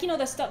 like,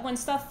 the stuff when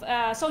stuff,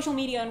 social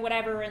media and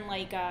whatever, and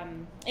like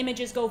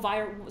images go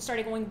viral,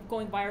 started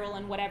going viral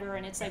and whatever,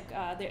 and it's like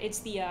it's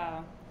the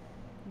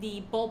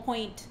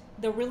ballpoint,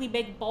 the really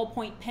big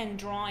ballpoint pen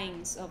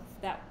drawings of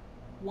that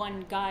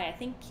one guy. I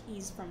think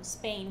he's from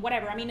Spain.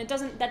 Whatever. I mean, that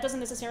doesn't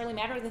necessarily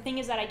matter. The thing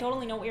is that I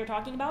totally know what you're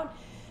talking about.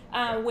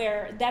 Yeah.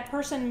 Where that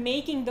person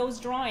making those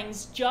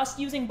drawings just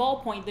using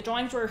ballpoint, the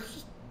drawings were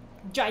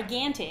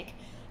gigantic.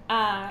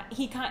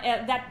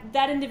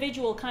 That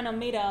individual kind of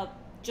made a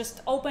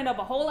just opened up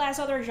a whole ass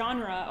other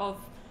genre of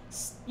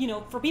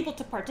for people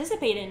to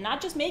participate in,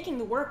 not just making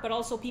the work, but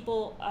also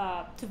people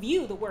to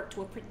view the work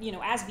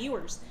as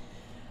viewers.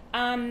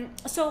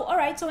 So, all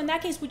right. So in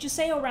that case, would you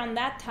say around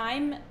that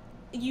time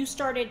you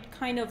started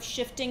kind of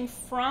shifting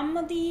from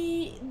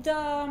the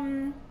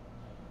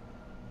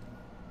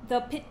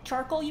pit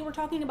charcoal you were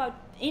talking about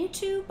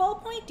into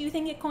ballpoint? Do you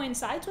think it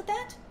coincides with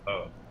that?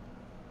 Oh,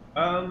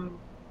 um,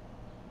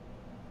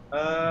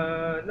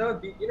 no,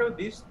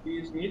 these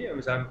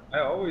mediums, I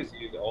always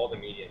use all the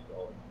mediums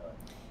all the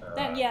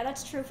time. Yeah,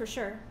 that's true for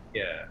sure.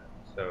 Yeah,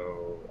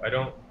 so I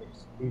don't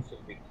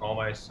exclusively call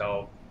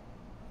myself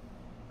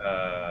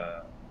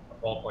a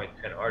ballpoint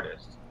pen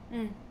artist,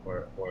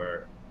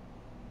 or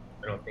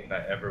I don't think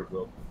I ever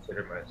will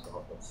consider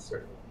myself a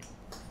certain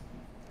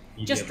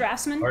just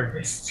draftsman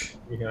artist.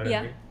 You know what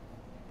I mean?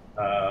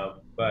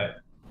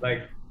 But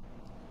like,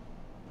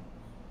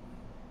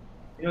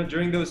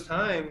 during those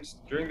times,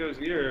 during those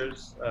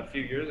years, a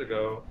few years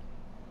ago,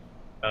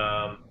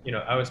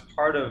 I was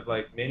part of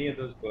like many of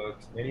those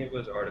books, many of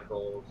those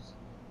articles,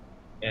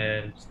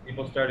 and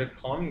people started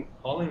calling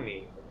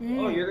me,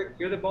 "Oh, you're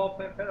the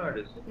ballpoint pen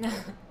artist."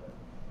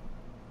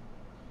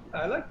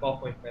 I like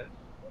ballpoint pen.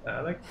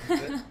 I like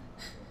it.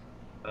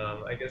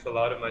 I guess a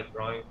lot of my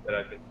drawings that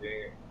I've been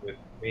doing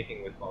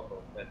making with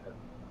ballpoint pen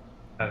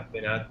have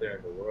been out there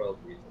in the world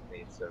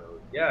recently. So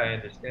yeah, I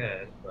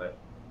understand, but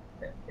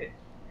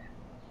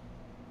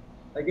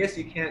I guess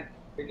you can't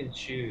pick and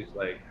choose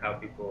like how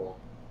people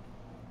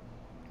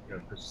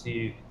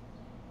perceive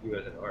you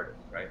as an artist,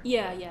 right?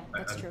 Yeah,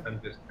 that's true.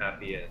 I'm just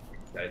happy and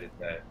excited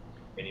that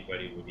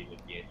anybody would even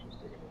be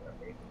interested in what I'm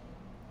making.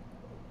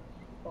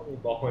 You can call me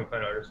ballpoint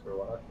pen artist for a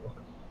while.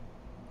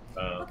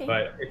 Okay.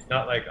 But it's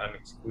not like I'm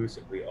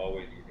exclusively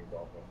always using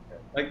ballpoint pen.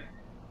 Like,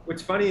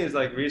 what's funny is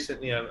like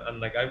recently I'm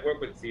like I work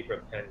with Zebra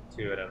Pen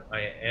too, and I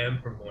am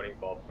promoting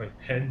ballpoint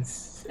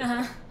pens,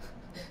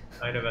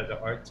 kind of as an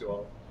art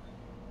tool.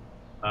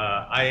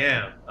 I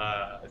am,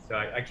 so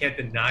I can't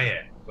deny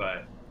it,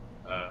 but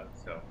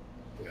so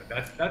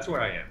that's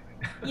where I am.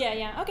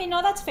 Yeah. Okay,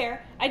 no, that's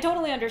fair. I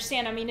totally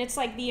understand. I mean, it's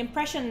like the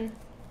impression,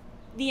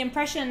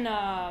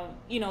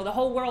 the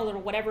whole world or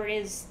whatever it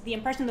is, the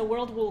impression the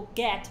world will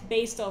get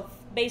based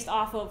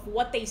off of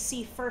what they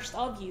see first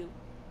of you.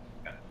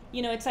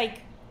 Yeah. It's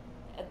like,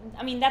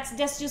 I mean, that's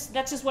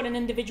just what an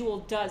individual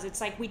does.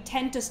 It's like we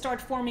tend to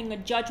start forming a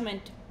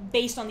judgment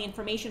based on the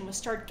information we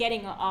start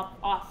getting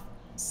off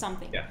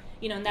something. Yeah.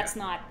 And that's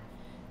not.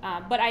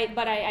 But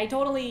I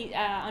totally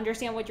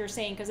understand what you're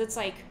saying, because it's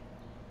like,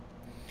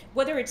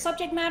 whether it's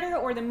subject matter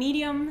or the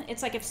medium,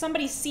 it's like if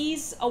somebody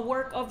sees a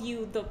work of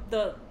you,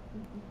 the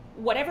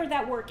whatever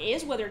that work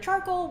is, whether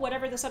charcoal,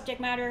 whatever the subject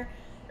matter,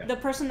 the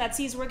person that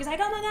sees work is like,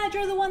 oh my God,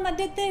 you're the one that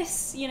did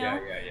this,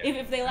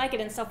 if they like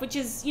it and stuff, which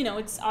is,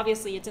 it's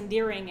obviously it's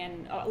endearing,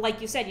 and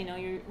like you said,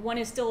 one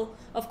is still,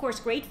 of course,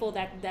 grateful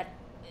that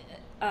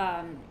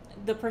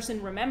the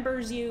person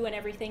remembers you and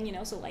everything,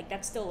 so like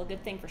that's still a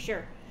good thing for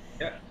sure.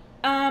 Yeah.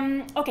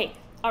 Okay.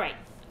 All right.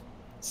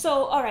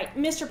 So, all right,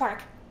 Mr.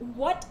 Park,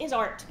 what is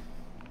art?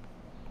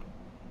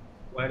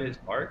 What is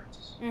art?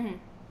 Mm-hmm.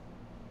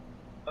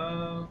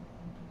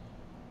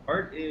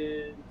 Art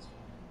is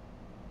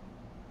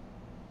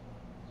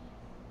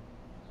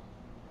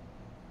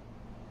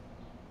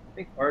I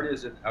think art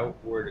is an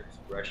outward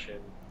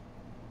expression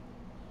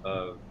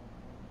of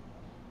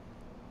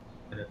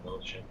an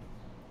emotion.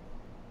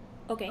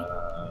 Okay.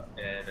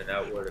 And an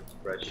outward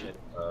expression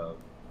of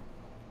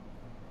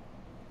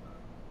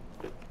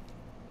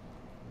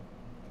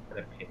an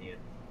opinion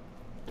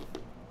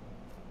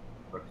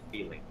or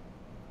feeling.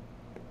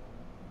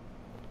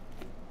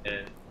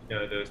 And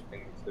those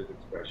things, those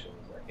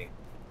expressions, I think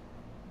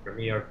for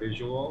me are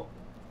visual.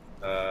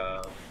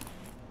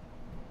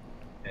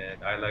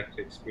 And I like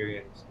to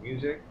experience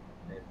music,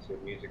 and so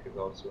music is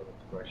also an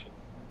expression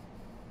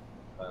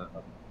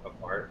of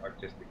art,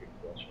 artistic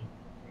expression.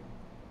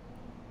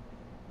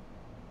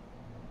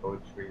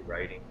 Poetry,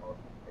 writing, all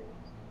these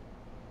things.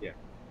 Yeah.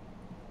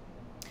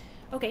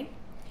 Okay.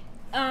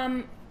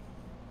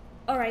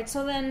 All right.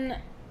 So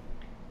then,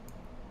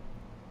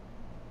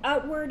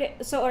 outward.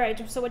 So all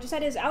right. So what you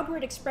said is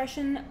outward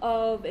expression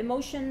of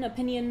emotion,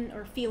 opinion,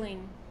 or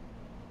feeling.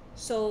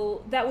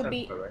 So that would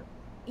be. Right.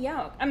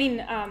 Yeah. I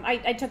mean,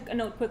 I took a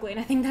note quickly, and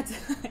I think that's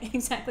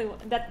exactly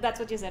that's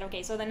what you said.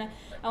 Okay. So then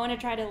I want to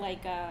try to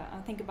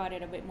think about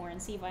it a bit more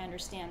and see if I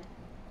understand.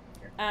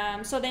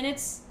 So then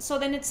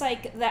it's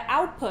like the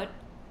output.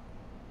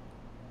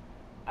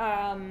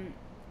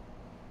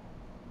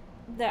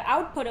 The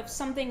output of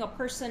something a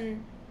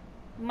person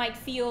might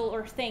feel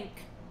or think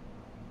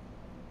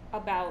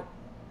about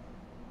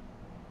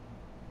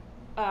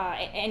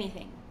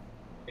anything.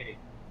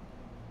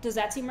 Does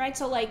that seem right?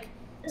 So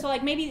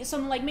maybe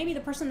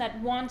the person that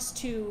wants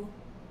to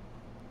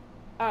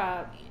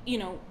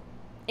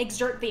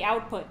exert the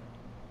output,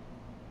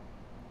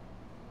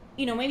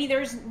 maybe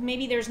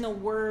there's no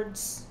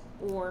words,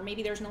 or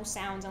maybe there's no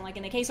sounds, and like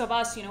in the case of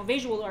us,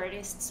 visual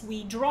artists,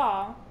 we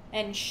draw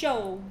and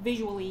show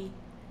visually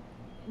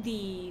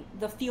the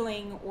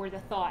feeling or the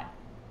thought.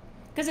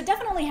 Because it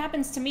definitely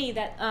happens to me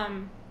that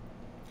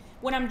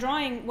when I'm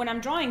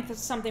drawing for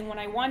something, when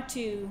I want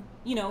to,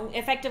 you know,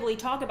 effectively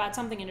talk about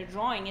something in a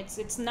drawing,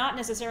 it's not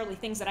necessarily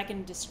things that I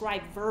can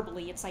describe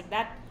verbally. It's like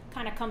that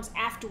kind of comes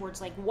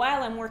afterwards, like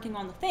while I'm working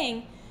on the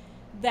thing,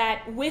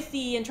 that with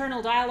the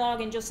internal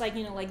dialogue and just like,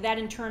 you know, like that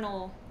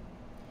internal,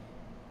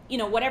 you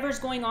know, whatever's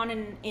going on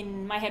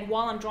in my head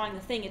while I'm drawing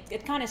the thing,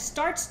 it kind of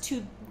starts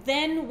to,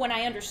 then when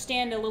I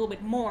understand a little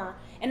bit more,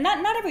 and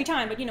not every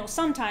time, but you know,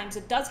 sometimes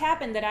it does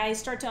happen that I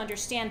start to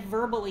understand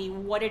verbally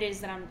what it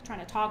is that I'm trying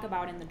to talk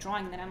about in the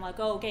drawing. Then I'm like,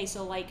 oh, okay,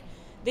 so like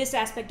this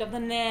aspect of the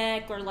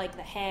neck or like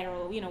the head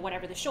or, you know,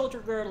 whatever, the shoulder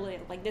girdle,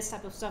 like this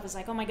type of stuff is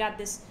like, oh my god,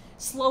 this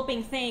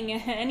sloping thing.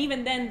 And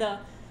even then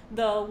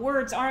the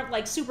words aren't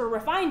like super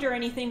refined or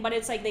anything, but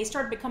it's like they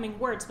start becoming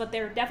words, but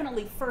they're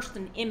definitely first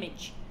an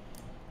image,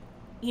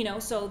 you know.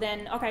 So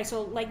then, okay,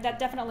 so like that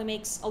definitely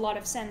makes a lot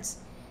of sense,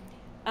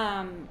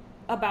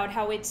 about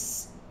how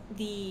it's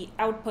the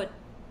output,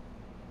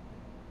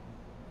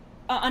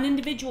 an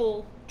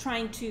individual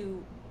trying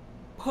to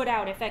put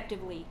out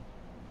effectively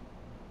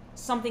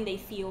something they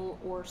feel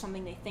or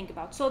something they think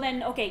about. So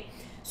then, okay,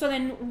 so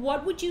then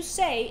what would you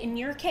say in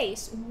your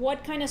case,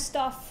 what kind of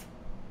stuff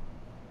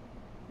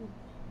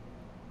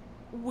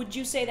would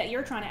you say that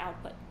you're trying to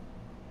output?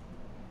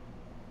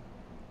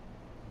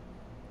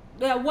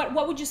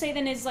 What would you say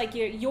then is like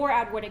your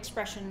outward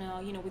expression,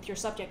 you know, with your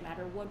subject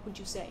matter? What would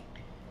you say?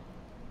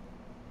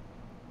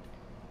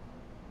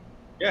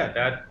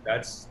 Yeah,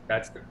 that's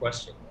the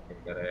question I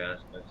think that I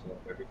ask myself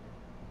every day.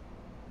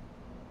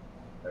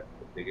 That's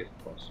the biggest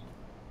question.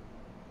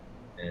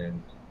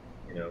 And,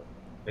 you know,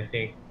 I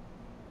think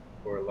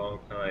for a long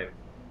time,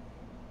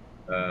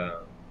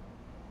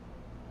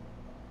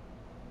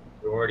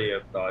 majority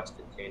of thoughts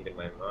contained in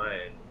my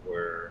mind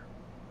were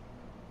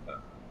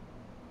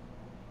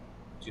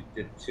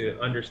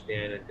to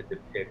understand and to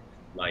depict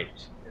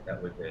light, and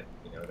that was it.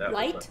 You know, that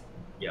light. was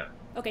yeah.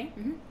 Okay.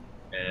 Mm-hmm.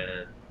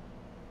 And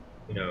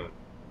you know,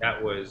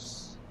 that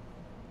was,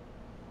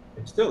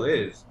 it still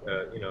is,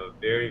 you know,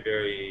 very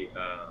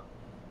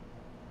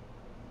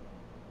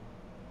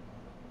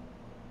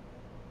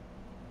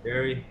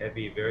very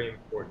heavy, very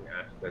important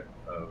aspect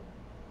of,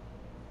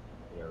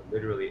 you know,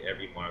 literally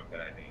every mark that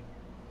I make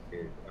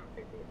is I'm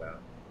thinking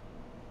about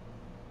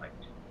light.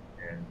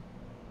 And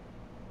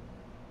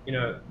you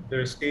know,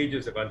 there are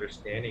stages of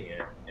understanding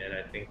it, and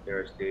I think there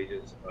are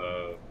stages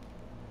of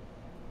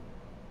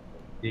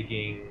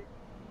digging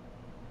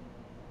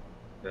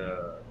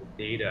the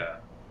data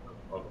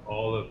of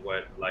all of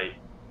what light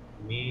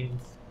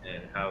means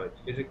and how it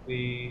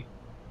physically,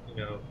 you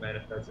know,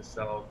 manifests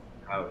itself,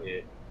 how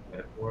it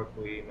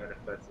metaphorically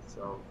manifests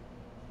itself.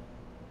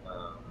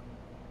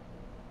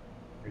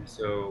 And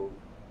so,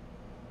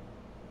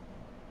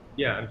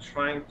 yeah, I'm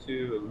trying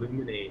to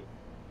illuminate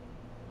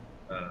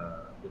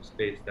the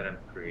space that I'm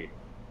creating.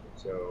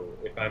 So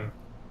if I'm,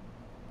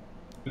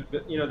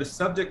 you know, the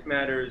subject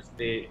matters,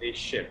 they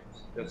shift.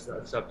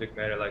 The subject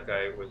matter, like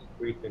I was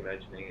briefly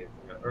mentioning, is,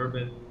 you know,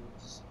 urban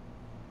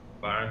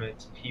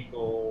environments,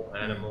 people,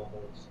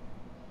 animals,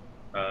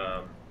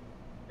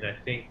 and I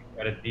think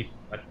at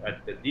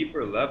the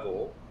deeper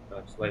level,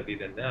 slightly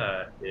than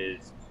that,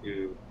 is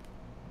to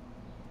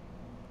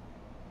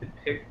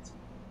depict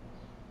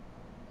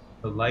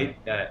the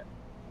light that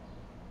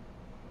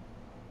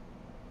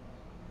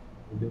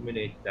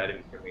illuminates that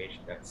information,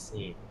 that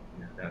scene,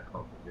 you know, that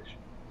composition,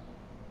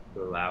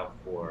 to allow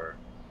for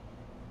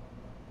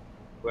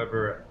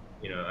whoever,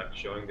 you know, I'm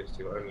showing this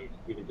to, I mean,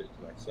 even just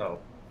to myself,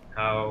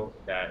 how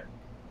that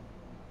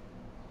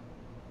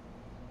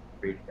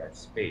creates that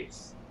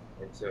space.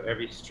 And so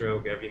every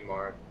stroke, every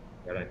mark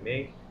that I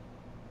make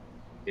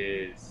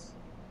is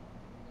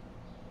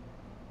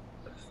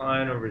the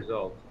final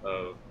result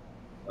of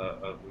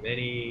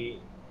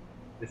many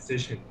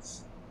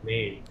decisions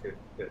made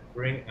to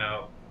bring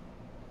out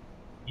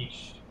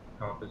each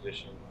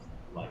composition's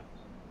light.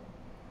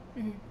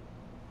 Mm-hmm.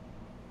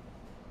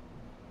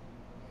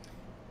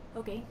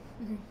 Okay.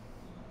 Mm-hmm.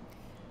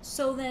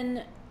 So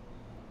then,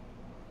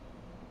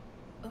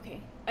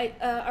 okay.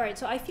 All right.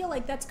 So I feel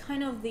like that's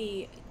kind of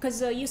the,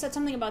 because you said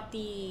something about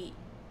the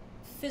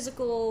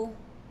physical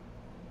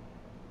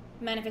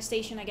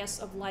manifestation, I guess,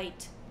 of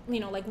light. You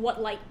know, like what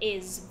light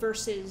is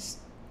versus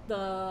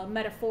the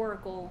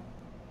metaphorical.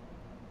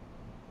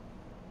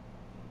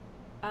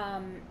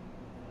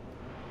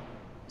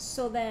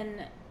 So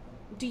then,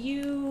 do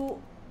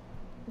you?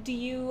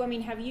 I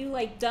mean, have you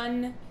like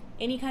done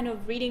any kind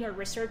of reading or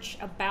research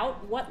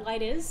about what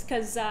light is?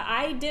 Because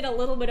I did a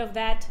little bit of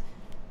that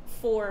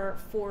for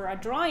a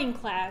drawing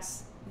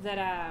class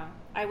that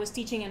I was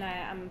teaching, and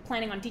I'm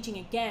planning on teaching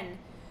again.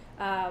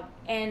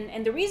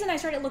 And the reason I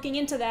started looking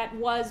into that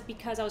was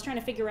because I was trying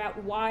to figure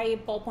out why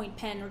ballpoint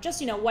pen, or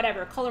just, you know,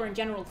 whatever, color in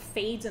general,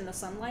 fades in the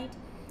sunlight.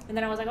 And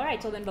then I was like, all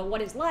right, so then, but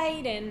what is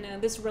light?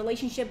 And this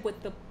relationship with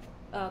the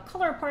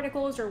color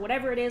particles, or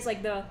whatever it is,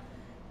 like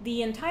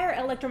the entire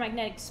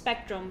electromagnetic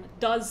spectrum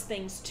does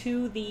things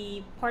to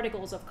the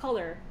particles of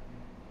color.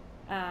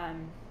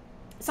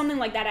 Something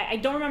like that. I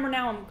don't remember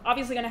now. I'm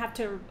obviously going to have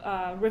to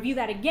review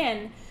that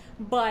again.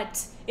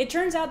 But it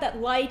turns out that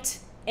light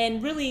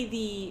and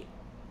really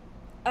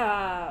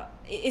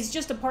is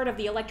just a part of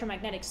the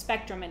electromagnetic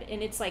spectrum,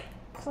 and it's like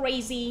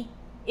crazy.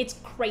 It's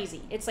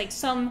crazy. It's like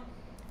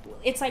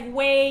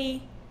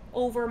way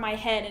over my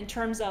head in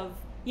terms of,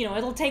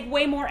 it'll take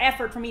way more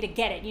effort for me to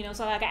get it.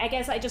 So like, I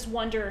guess I just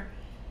wonder,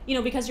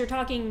 because you're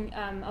talking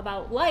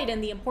about light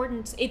and the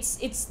importance.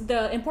 It's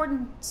the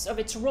importance of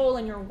its role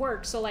in your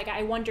work. So like,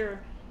 I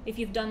wonder if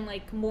you've done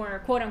like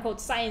more quote unquote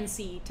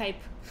sciencey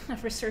type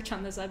research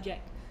on the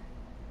subject.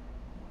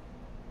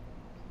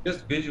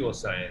 Just visual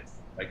science,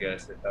 I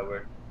guess, if I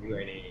were to do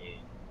any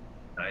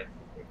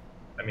scientific,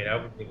 I mean, I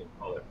wouldn't even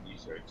call it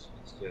research.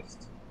 It's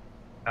just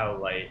how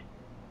light,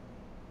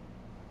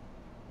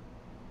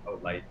 how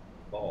light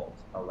falls,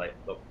 how light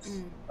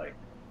looks like,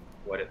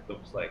 what it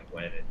looks like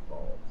when it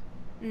falls.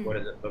 What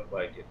does it look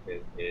like if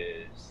it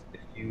is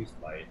diffused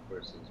light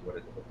versus what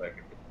does it look like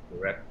if it's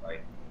direct light,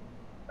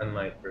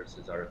 sunlight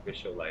versus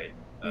artificial light,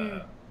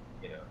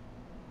 you know,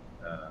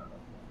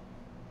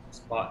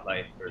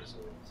 spotlight versus,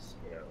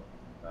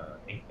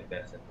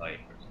 incandescent light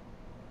versus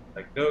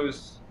like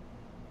those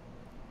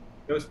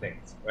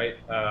things, right?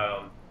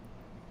 I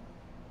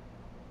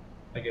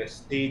guess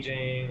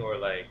staging or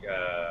like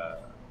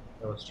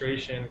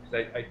illustration,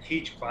 because I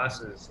teach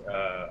classes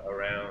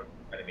around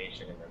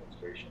animation and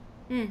illustration.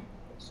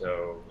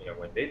 So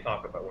when we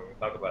talk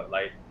about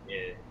light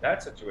in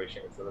that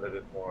situation, it's a little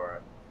bit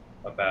more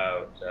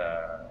about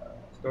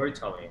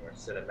storytelling or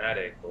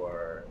cinematic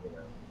or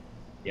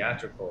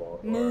theatrical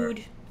or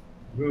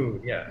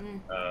mood, yeah,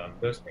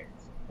 those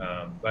things.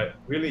 But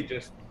really,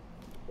 just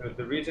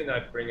the reason I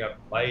bring up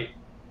light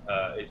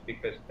is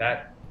because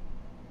that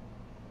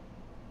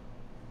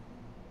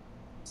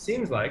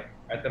seems like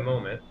at the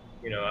moment,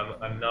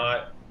 I'm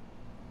not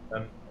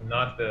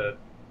the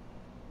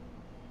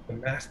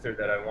master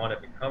that I want to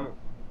become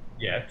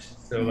yet.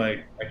 So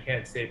like I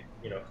can't say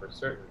for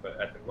certain, but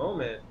at the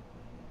moment,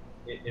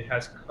 it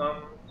has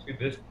come to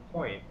this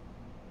point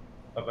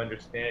of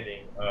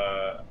understanding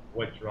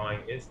what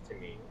drawing is to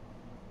me.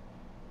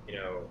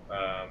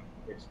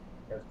 It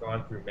has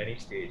gone through many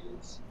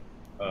stages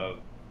of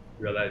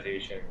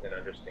realizations and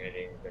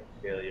understandings and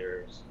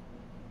failures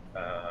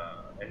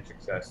and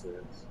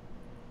successes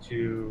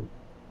to,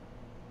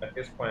 at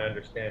this point,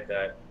 understand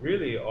that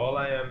really all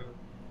I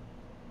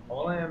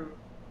am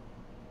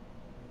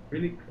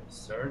really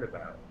concerned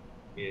about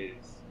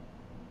is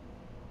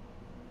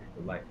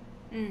the light.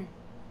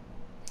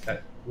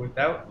 That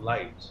without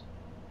light,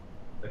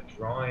 a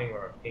drawing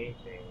or a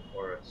painting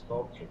or a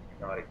sculpture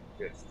cannot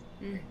exist.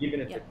 Even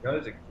if it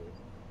does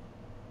exist,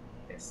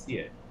 I see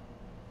it.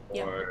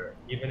 Or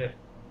even if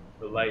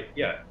the light,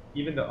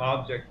 even the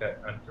object that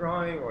I'm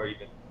drawing or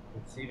even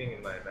conceiving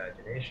in my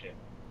imagination,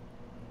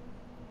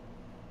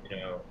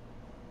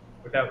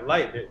 without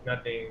light,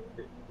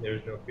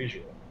 there's no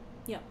visual.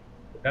 But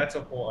that's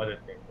a whole other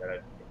thing that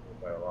I've been thinking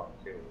about a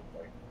lot too.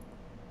 Like,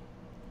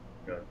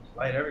 there's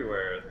light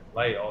everywhere, there's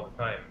light all the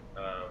time.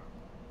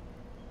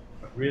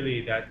 But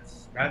really,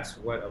 that's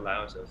what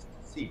allows us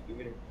to see,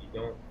 even if you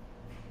don't,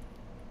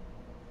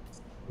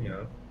 you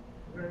know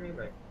what I mean?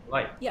 Like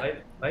light.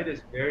 Light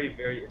is very,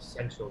 very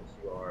essential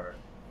to our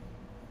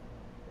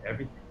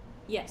everything.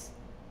 Yes.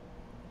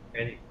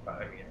 And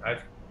I mean,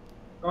 I've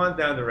gone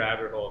down the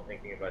rabbit hole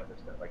thinking about this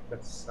stuff. Like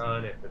the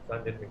sun, if the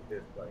sun didn't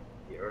exist, like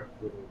the earth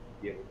wouldn't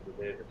be able to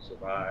live or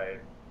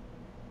survive.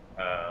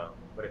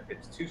 But if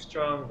it's too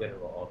strong, then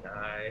we'll all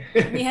die.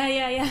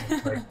 Yeah.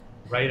 Like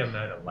right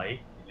amount of light,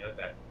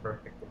 that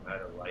perfect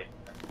amount of light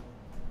that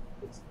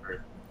this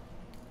earth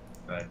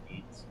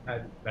needs.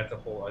 And that's a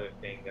whole other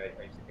thing that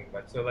I used to think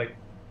about. So like,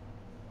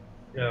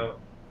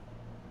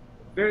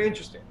 very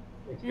interesting.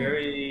 It's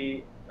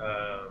very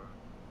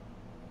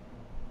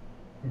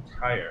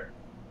entire.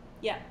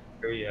 Yeah.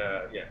 Very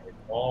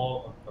it's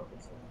all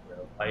encompassing.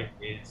 Light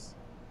is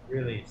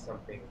really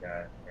something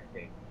that I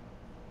think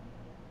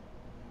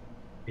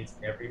is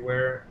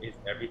everywhere, is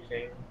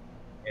everything,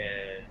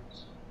 and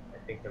I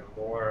think the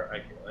more I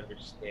can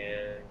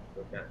understand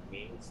what that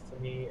means to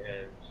me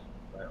and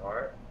my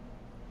art,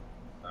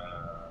 I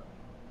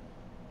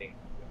think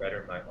the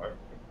better my art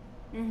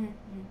will be.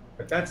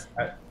 But that's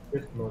at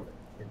this moment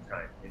in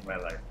time in my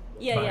life.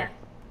 Yeah.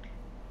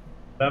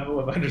 Level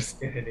of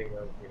understanding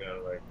of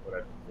like what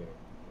I've been doing.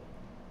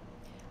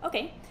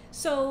 Okay,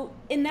 so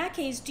in that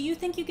case, do you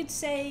think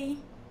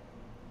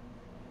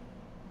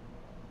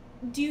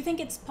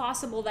it's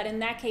possible that in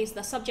that case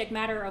the subject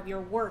matter of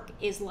your work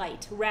is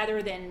light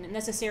rather than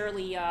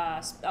necessarily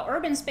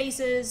urban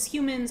spaces,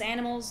 humans,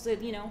 animals,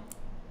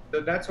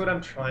 So that's what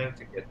I'm trying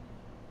to get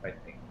to, I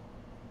think.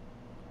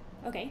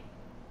 Okay.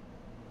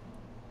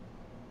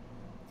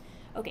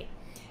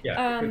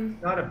 Yeah,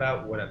 it's not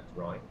about what I'm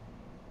drawing.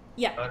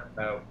 Yeah. It's not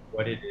about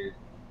what it is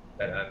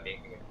that I'm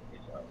making an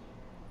image of.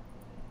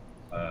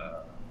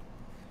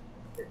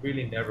 It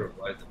really never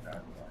was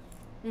about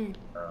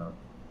that.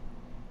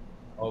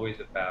 Always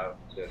about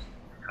just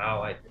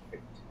how I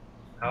depict,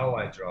 how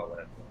I draw what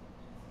I'm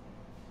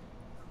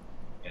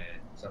doing.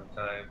 And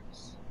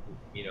sometimes,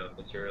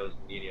 materials,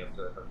 mediums,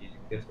 I'm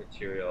using this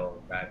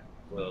material, that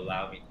will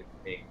allow me to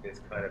make this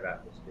kind of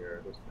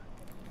atmosphere, this kind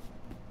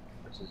of,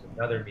 versus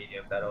another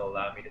medium that'll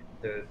allow me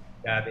to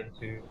dab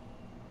into,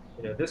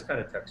 this kind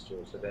of texture,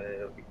 so then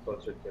it'll be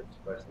closer to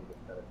expressing this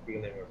kind of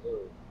feeling or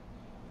mood.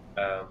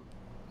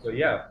 So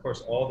yeah, of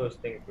course, all those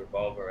things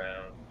revolve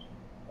around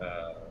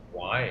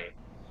why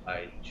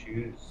I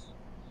choose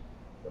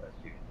what I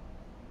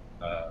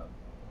do. Uh,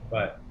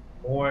 but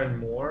more and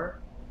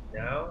more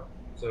now,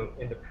 so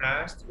in the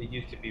past, it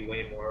used to be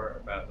way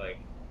more about like,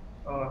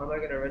 oh, how am I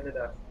going to render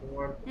that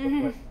form to look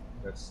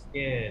Mm-hmm. like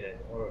skin and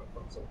or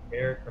some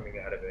hair coming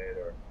out of it,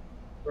 or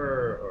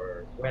fur,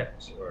 or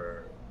wet,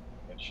 or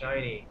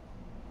shiny.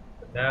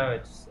 But now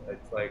it's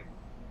like,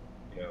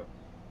 you know,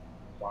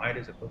 why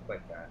does it look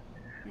like that?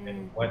 And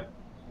Mm. what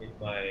in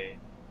my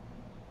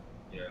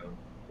you know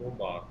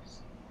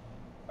toolbox,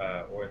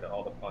 or in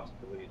all the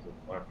possibilities of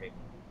marketing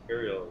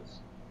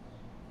materials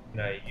can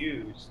I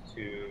use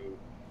to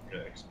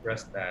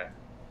express that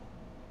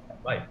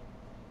light?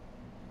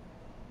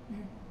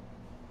 Mm.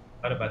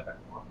 Not about that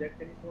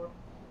object anymore.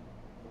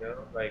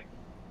 Like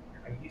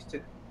I used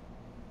to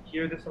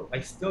hear this. I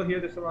still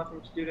hear this a lot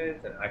from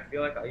students, and I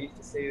feel like I used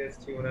to say this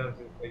too when I was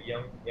a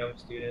young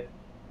student.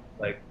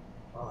 Like,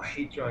 oh, I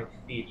hate drawing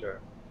feet, or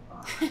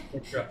oh, I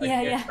Yeah, can't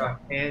yeah, draw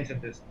hands in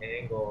this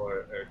angle,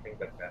 or things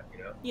like that.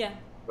 yeah,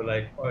 But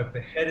like, oh, if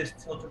the head is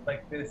tilted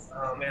like this,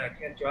 oh man, I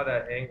can't draw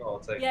that angle.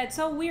 It's like, yeah. It's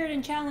so weird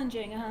and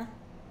challenging, huh?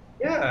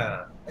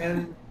 yeah,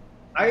 and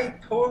I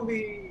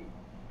totally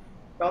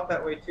felt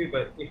that way too.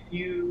 But if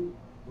you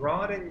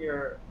broaden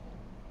your,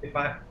 if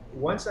I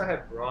once I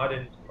have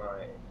broadened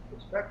my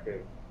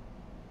perspective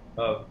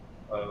of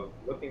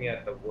looking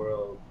at the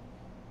world,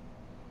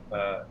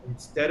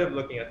 instead of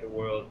looking at the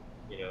world,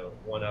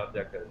 one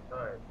object at a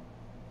time,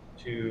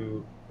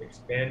 to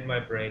expand my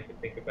brain to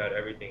think about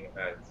everything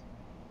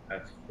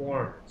as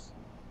forms,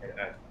 and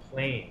as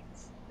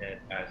planes, and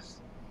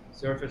as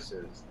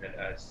surfaces, and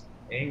as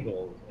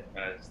angles,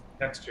 and as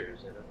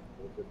textures, and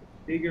the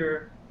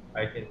bigger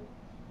I can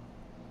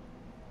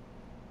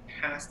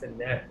cast a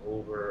net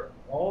over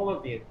all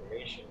of the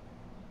information,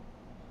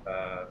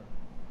 uh,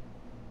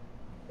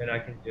 then I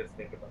can just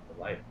think about the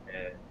light.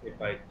 And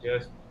if I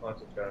just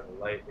concentrate on the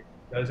light, it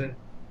doesn't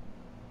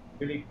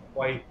really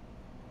quite,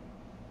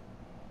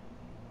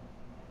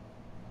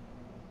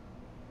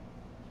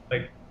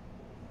 like,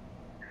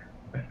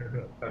 I don't know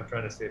if I'm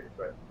trying to say this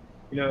right.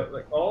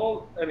 Like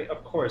I mean,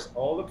 of course,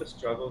 all of the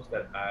struggles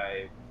that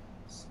I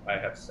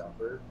have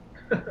suffered,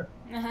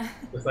 Uh-huh.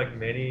 just like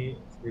many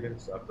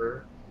students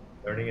suffer,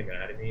 learning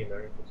anatomy,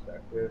 learning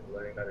perspective,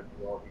 learning how to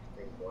do all these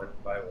things one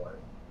by one.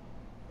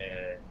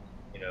 And,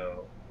 you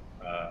know,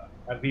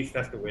 at least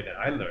that's the way that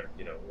I learned,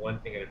 one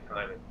thing at a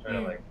time, and trying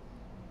to Mm. like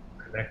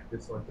connect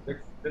this one to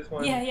this Yeah,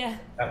 one, yeah.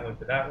 that one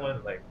to that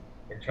one, like,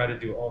 and try to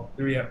do all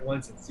three at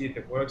once and see if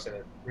it works, and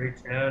it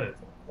breaks down, and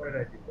it's like, what did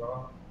I do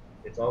wrong?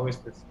 It's always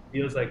this,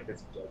 feels like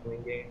this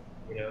juggling game.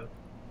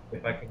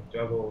 If I can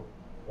juggle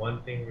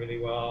one thing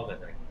really well, then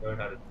I can learn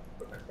how to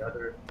put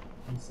another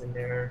piece in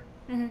there.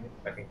 Mm-hmm. If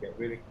I can get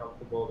really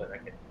comfortable, then I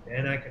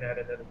can add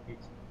another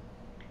piece.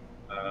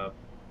 Um,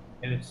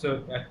 and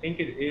so I think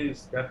it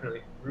is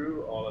definitely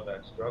through all of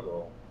that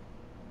struggle,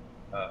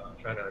 of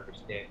trying to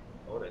understand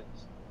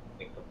components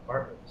and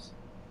compartments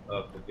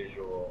of the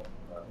visual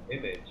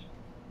image,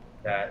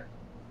 that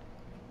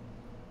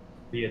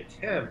the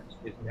attempt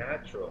is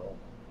natural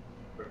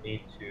for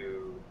me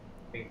to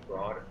think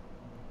broader,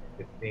 and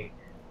to think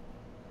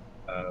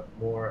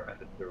more as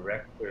a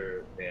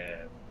director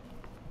than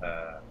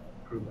a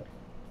crew member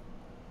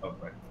of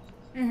my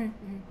pieces. Mm-hmm.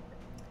 Mm-hmm.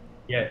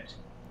 Yet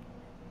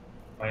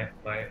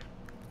my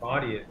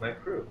body is my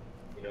crew.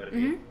 You know what I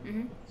mean? Mm-hmm.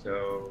 Mm-hmm.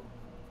 So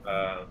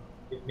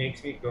it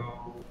makes me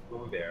go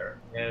there,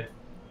 and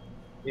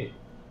it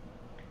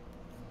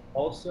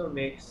also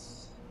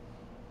makes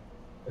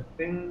the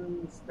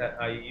things that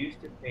I used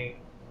to think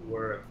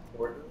were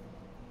important,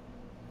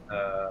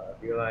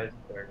 realize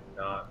they're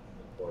not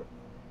important.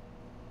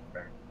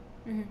 Right?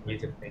 Mm-hmm.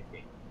 Ways of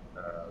thinking,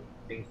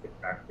 things to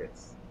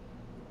practice,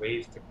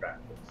 ways to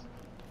practice,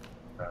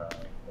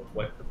 of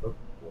what to look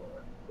for,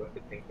 what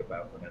to think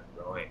about when I'm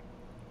drawing,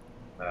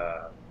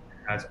 uh,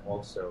 has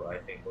also, I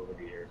think, over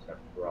the years have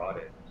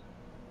broadened.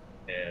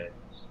 And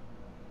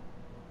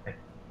I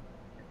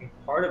think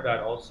part of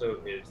that also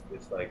is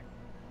this, like,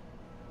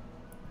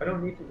 I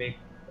don't need to make,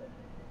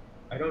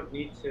 I don't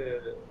need to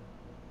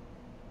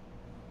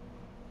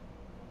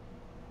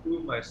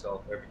prove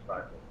myself every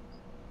 5 minutes.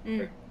 Mm.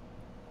 Like,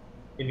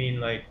 I mean,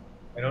 like,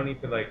 I don't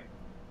need to, like,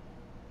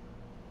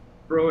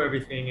 throw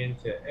everything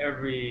into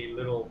every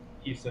little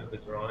piece of the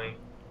drawing,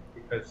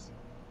 because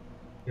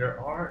there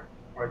are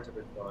parts of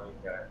the drawing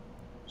that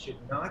should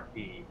not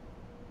be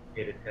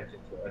paid attention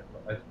to as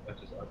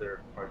much as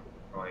other parts of the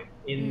drawing,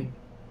 Mm. in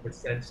the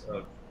sense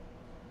of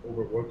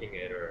overworking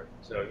it. Or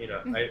so,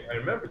 Mm. I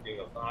remember doing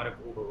a lot of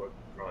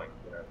overworking drawings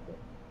when I was young,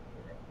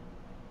 you know.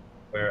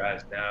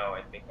 Whereas now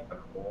I think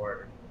I'm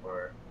more and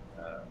more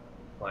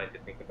inclined to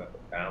think about the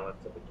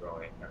balance of the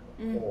drawing as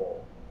a Mm.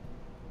 whole,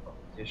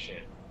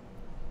 composition,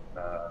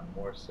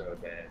 more so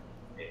than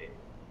a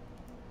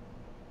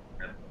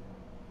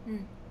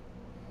Mm.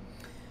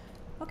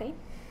 Okay.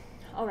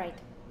 All right.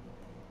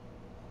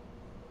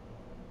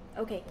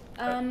 Okay.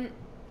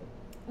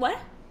 What?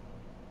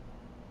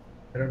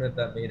 I don't know if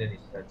that made any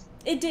sense.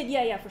 It did.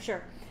 Yeah, yeah, for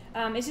sure.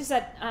 It's just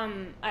that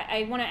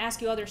I want to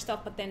ask you other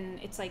stuff, but then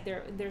it's like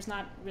there's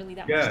not really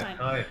that much Yeah,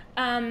 time.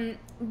 time.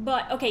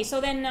 But okay,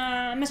 so then,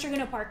 Mr.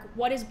 Guno Park,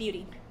 what is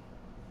beauty?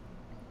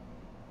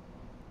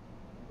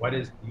 What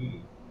is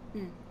beauty?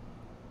 Mm.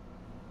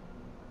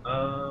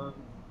 Um,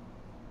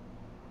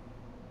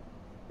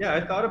 yeah,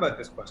 I thought about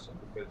this question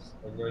because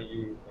I know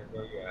you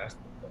asked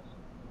the question.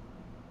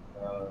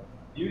 Uh,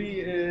 Beauty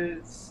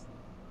is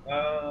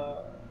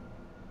uh,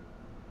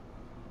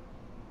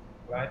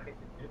 what I think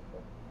is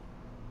beautiful.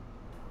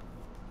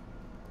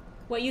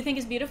 What you think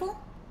is beautiful?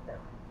 Yeah.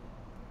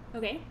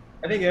 Okay.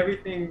 I think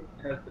everything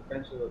has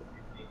potential of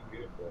being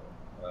beautiful.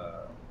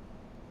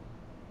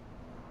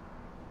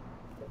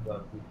 Depends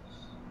on who's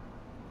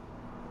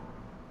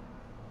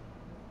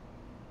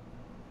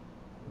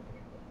looking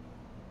at it.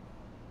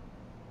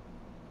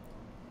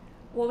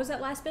 What was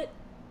that last bit?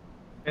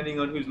 Depending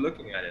on who's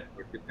looking at it,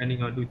 or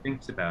depending on who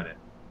thinks about it.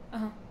 Uh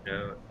huh. You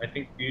know, I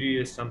think beauty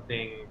is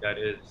something that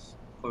is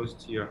close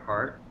to your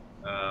heart,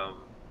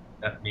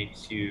 that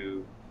makes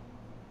you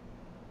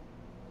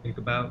think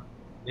about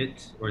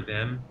it or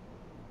them.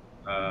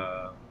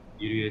 Uh,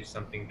 Beauty is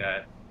something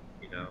that,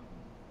 you know,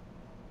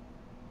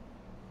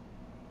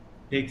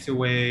 takes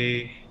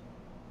away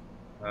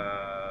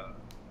uh,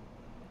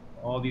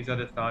 all these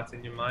other thoughts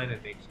in your mind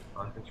and makes you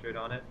concentrate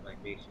on it,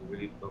 like makes you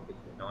really focus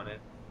in on it,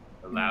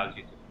 Mm. allows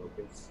you to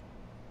focus,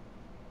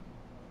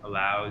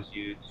 allows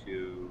you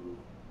to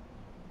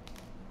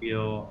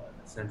feel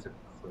a sense of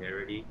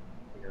clarity,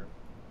 you know.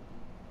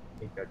 I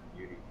think that's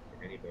beauty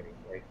in anybody.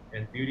 Like,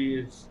 and beauty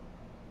is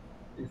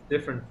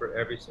different for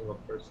every single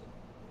person.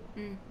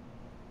 Mm.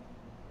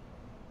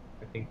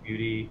 I think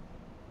beauty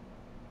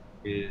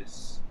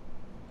is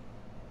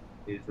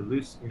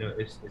elusive. You know,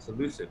 it's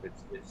elusive.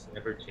 It's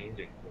ever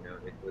changing. You know,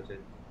 it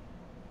doesn't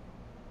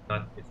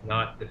not it's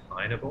not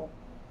definable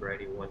for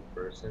any one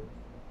person.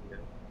 You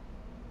know,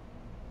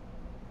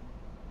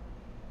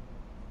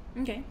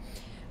 Okay.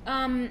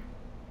 Um,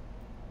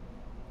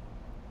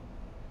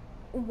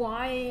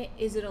 why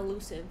is it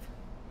elusive?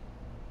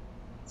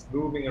 it's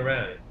moving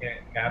around. You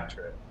can't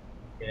capture it.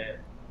 You can't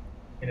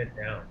pin it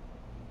down.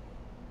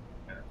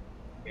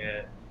 You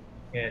know?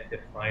 You can't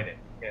define it.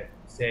 You can't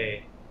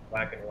say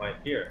black and white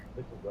here.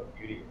 This is what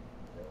beauty is.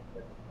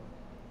 You know?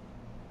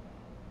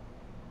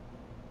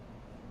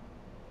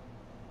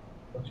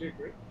 Don't you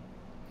agree?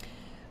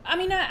 I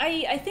mean,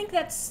 I think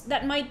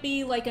that might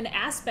be like an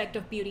aspect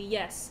of beauty.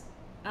 Yes.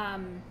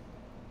 Um,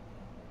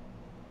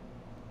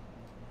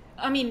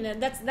 I mean,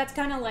 that's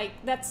kind of like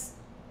that's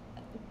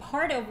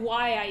part of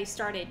why I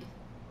started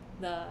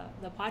the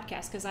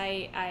podcast, because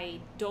I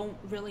don't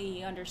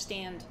really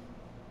understand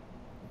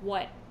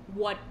what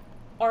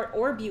art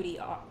or beauty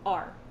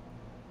are.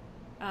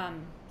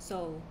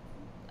 So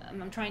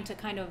I'm trying to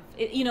kind of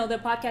the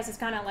podcast is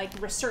kind of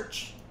like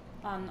research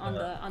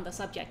on the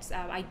subjects.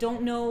 I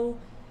don't know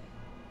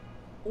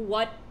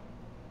what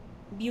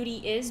beauty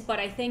is, but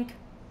I think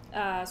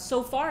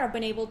so far I've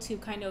been able to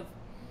kind of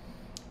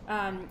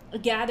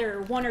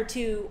gather one or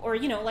two, or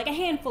like a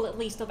handful at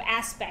least, of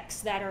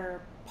aspects that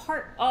are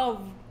part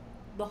of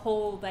the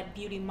whole that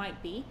beauty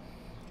might be.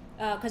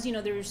 Because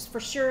there's for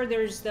sure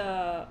there's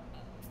the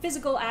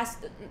physical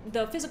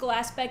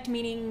aspect,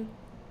 meaning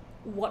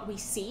what we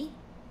see.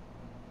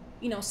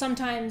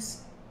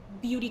 Sometimes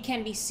beauty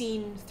can be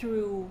seen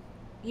through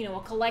a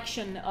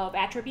collection of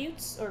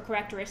attributes or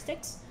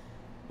characteristics.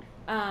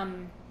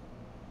 Um,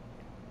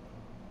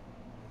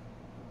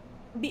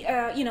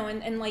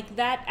 and like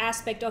that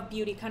aspect of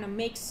beauty kind of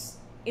makes,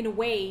 in a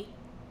way,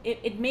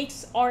 it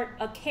makes art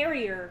a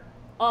carrier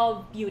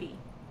of beauty.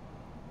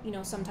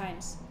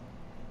 Sometimes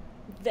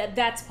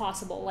that's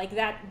possible. Like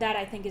that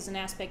I think is an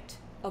aspect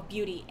of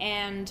beauty.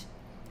 And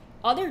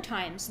other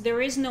times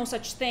there is no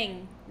such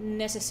thing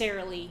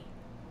necessarily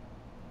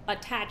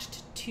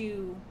attached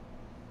to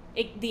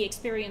the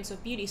experience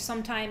of beauty.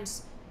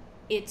 Sometimes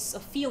it's a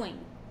feeling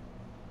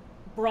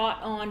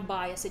brought on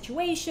by a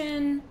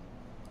situation,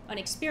 an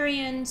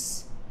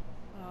experience,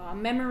 a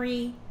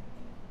memory,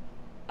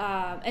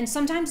 and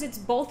sometimes it's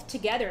both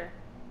together.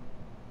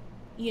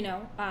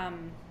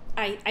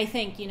 I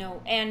think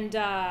and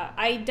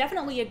I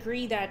definitely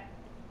agree that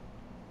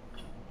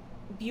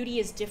beauty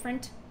is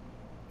different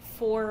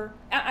for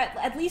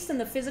at least in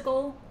the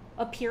physical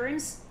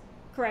appearance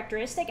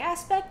characteristic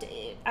aspect.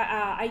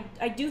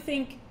 I do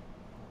think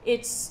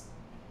it's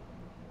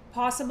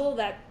possible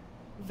that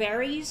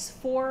varies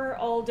for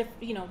all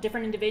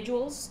different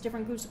individuals,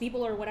 different groups of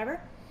people, or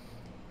whatever.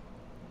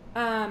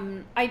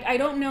 I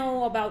don't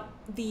know about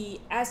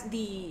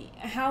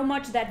how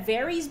much that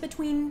varies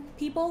between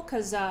people,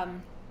 because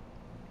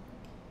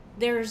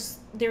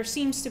there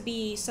seems to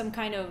be some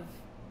kind of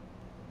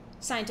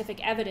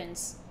scientific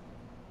evidence.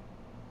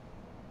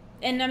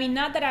 And I mean,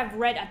 not that I've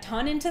read a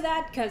ton into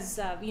that, because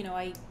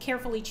I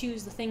carefully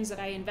choose the things that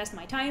I invest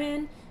my time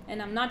in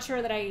and I'm not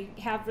sure that I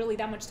have really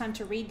that much time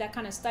to read that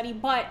kind of study,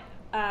 but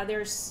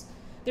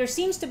there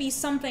seems to be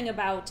something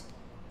about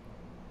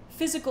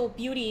physical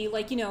beauty,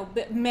 like, you know,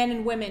 men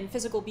and women,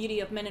 physical beauty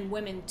of men and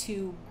women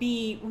to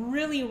be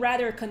really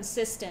rather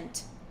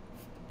consistent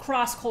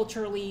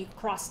cross-culturally,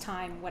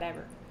 cross-time,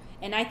 whatever.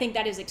 And I think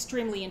that is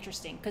extremely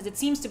interesting because it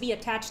seems to be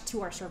attached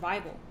to our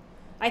survival.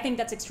 I think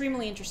that's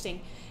extremely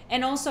interesting.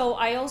 And also,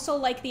 I also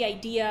like the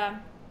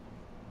idea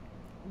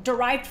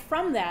derived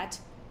from that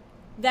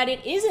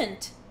it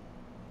isn't,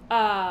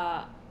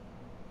 not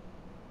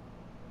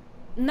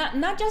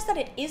just that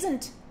it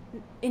isn't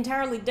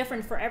entirely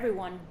different for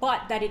everyone,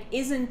 but that it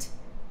isn't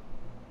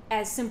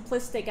as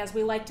simplistic as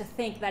we like to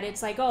think, that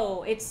it's like,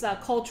 oh, it's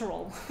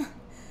cultural.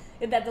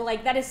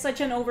 that is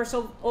such an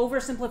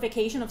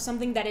oversimplification of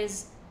something that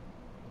is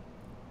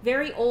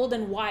very old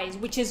and wise,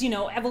 which is, you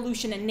know,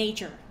 evolution and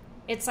nature.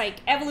 It's like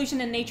evolution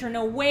and nature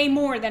know way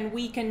more than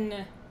we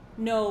can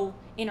know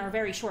in our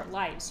very short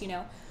lives, you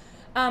know.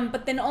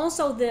 But then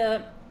also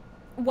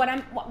what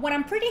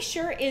I'm pretty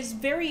sure is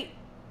very,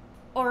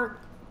 or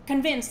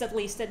convinced at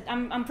least, that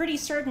I'm pretty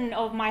certain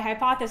of my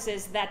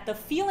hypothesis that the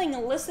feeling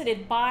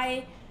elicited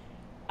by,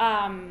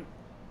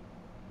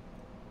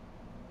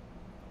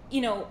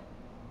 you know,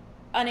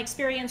 an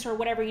experience or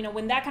whatever, you know,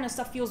 when that kind of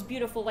stuff feels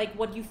beautiful, like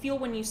what you feel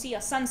when you see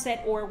a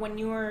sunset or when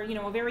you're, you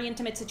know, a very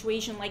intimate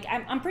situation, like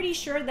I'm pretty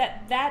sure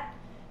that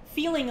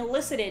feeling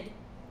elicited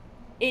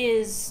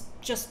is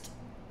just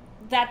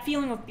that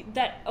feeling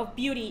of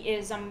beauty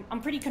is,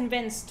 I'm pretty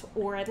convinced,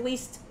 or at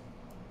least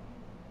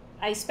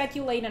I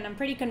speculate and I'm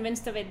pretty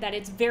convinced of it, that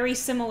it's very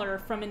similar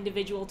from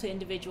individual to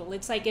individual.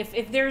 It's like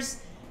if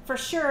there's for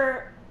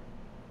sure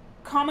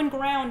common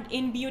ground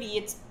in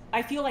beauty,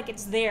 I feel like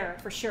it's there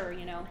for sure,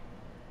 you know.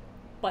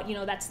 But, you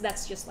know,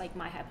 that's just like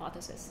my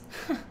hypothesis.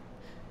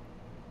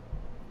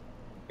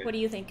 What do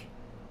you think?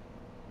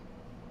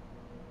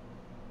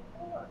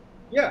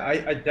 Yeah,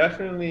 I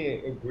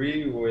definitely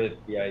agree with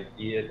the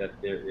idea that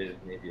there is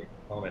maybe a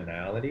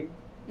commonality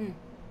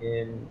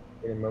in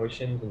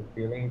emotions and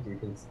feelings.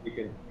 You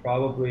can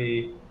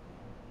probably,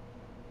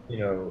 you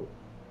know,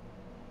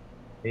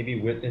 maybe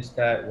witness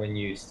that when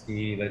you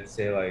see, let's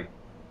say, like,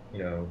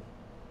 you know,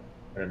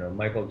 I don't know,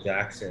 Michael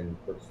Jackson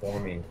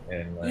performing,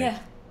 and like, yeah,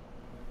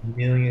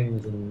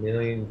 millions and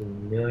millions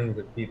and millions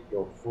of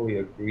people fully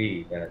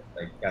agree that,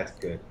 like, that's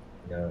good,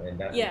 you know, and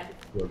that makes it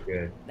feel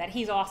good. that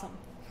he's awesome.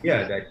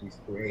 Yeah, that he's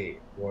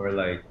great. Or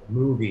like a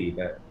movie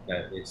that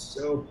is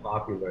so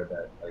popular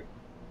that like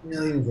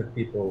millions of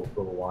people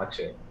go watch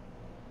it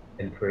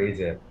and praise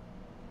it.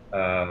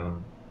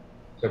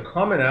 So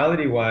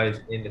commonality wise,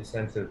 in the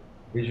sense of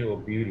visual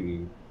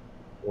beauty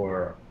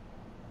or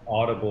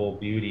audible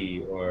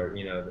beauty, or,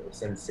 you know, the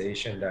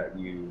sensation that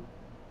you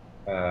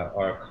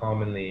are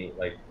commonly,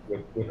 like,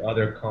 with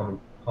other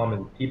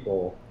common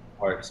people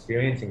are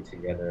experiencing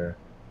together,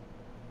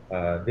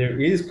 there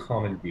is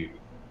common beauty,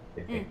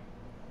 I think.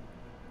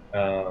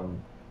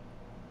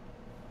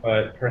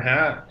 But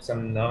perhaps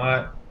I'm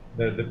not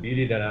the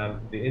beauty that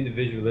the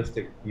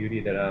individualistic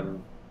beauty that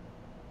I'm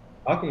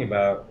talking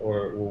about,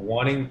 or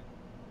wanting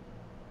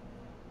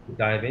to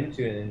dive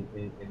into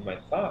in my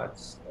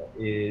thoughts,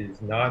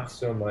 is not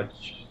so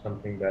much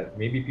something that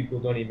maybe people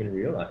don't even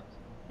realize.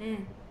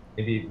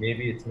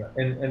 Maybe it's not,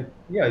 and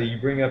yeah, you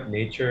bring up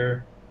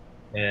nature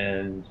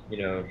and,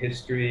 you know,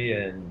 history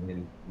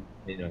and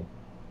you know,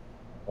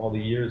 all the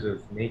years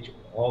of nature,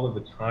 all of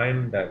the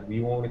time that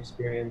we won't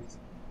experience,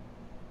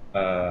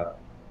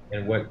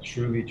 and what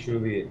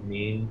truly it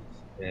means,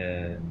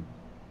 and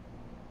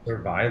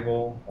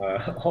survival,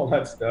 all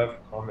that stuff,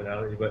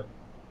 commonality. But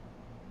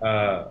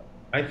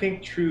I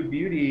think true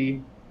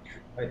beauty,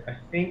 I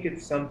think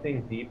it's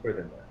something deeper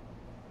than that.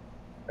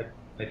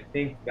 I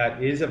think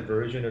that is a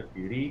version of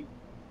beauty.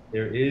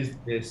 There is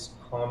this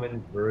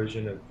common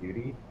version of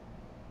beauty,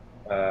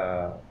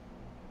 but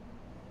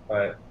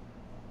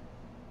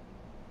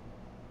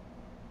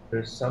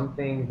there's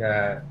something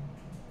that,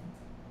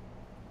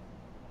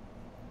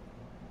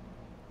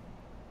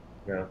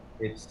 you know,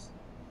 it's,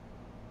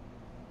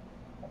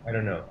 I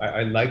don't know.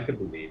 I like to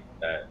believe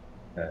that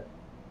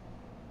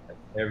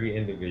every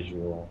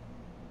individual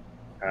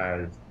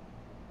has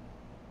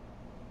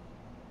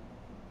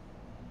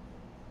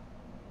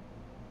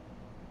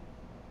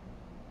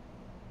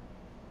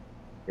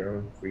their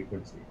own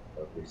frequency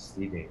of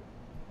receiving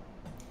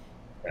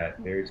that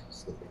very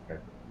specific kind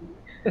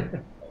of beauty.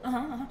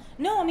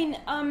 No, I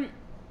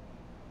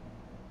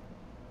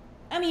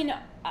mean,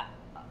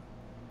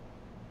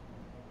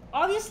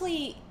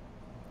 obviously,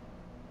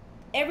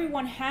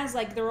 everyone has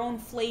like their own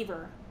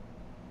flavor,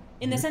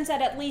 in the sense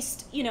that, at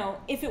least, you know,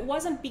 if it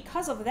wasn't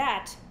because of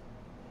that,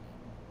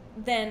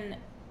 then,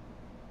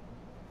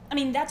 I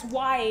mean, that's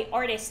why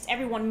artists,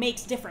 everyone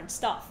makes different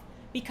stuff,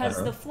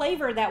 because the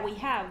flavor that we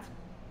have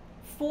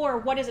for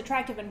what is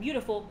attractive and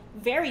beautiful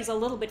varies a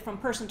little bit from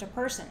person to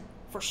person,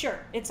 for sure.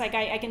 It's like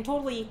I can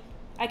totally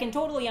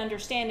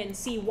understand and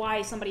see why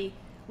it's a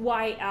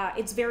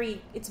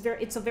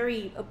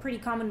pretty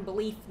common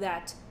belief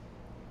that,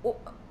 or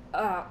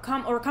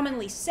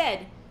commonly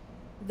said,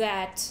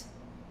 that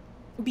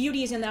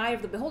beauty is in the eye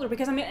of the beholder,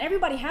 because I mean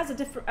everybody has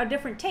a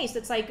different taste.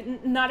 It's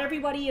like not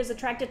everybody is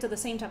attracted to the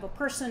same type of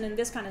person and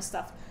this kind of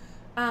stuff.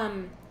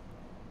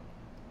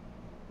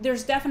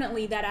 There's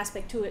definitely that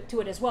aspect to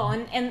it as well.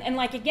 And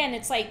like again,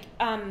 it's like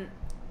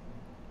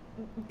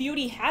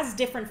beauty has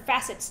different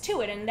facets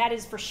to it, and that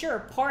is for sure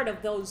part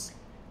of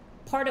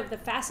the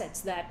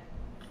facets that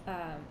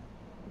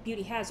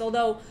beauty has.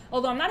 Although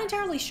I'm not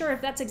entirely sure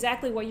if that's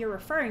exactly what you're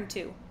referring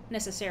to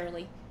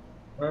necessarily.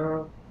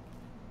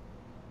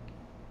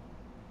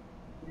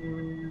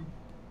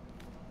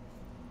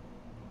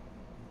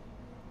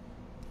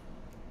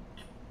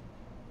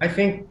 I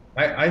think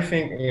I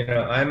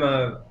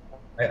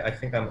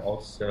think I'm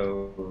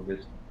also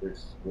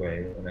this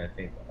way, and I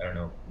think I don't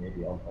know,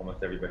 maybe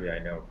almost everybody I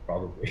know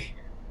probably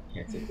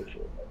can't say for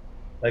sure, but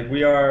like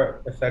we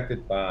are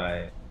affected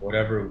by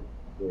whatever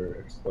we're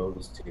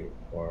exposed to,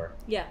 or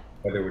Yeah.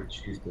 whether we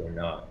choose to or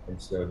not.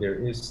 And so there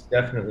is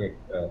definitely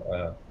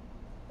a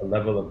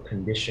level of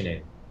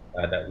conditioning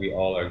that we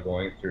all are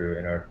going through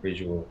in our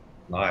visual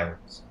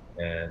lives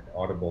and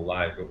audible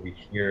lives, what we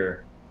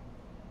hear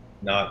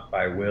not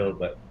by will,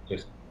 but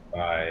just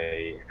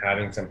by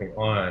having something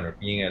on or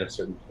being at a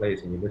certain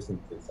place and you listen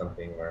to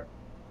something, or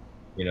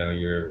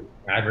your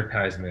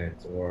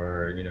advertisements,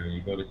 or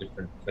you go to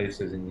different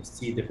places and you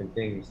see different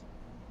things.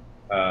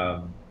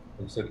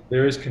 And so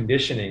there is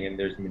conditioning and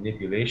there's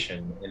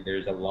manipulation, and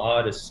there's a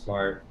lot of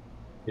smart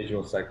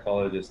visual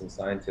psychologists and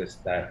scientists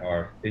that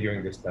are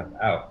figuring this stuff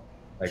out.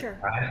 Like Sure.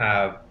 I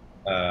have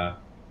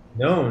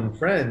known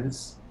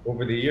friends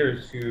over the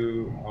years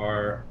who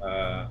are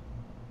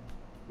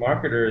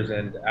marketers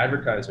and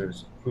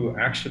advertisers who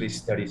actually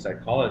study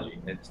psychology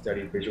and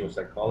study visual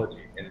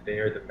psychology, and they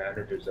are the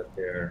managers of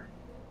their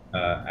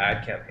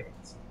ad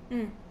campaigns,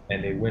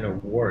 and they win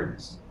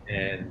awards.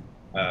 And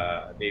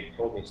they've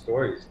told me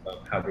stories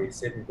of how they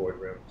sit in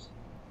boardrooms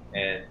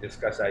and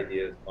discuss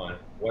ideas on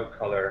what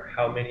color,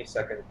 how many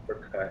seconds per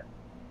cut,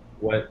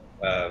 what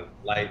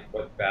light,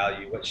 what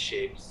value, what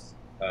shapes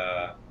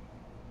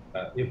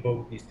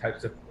evoke these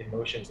types of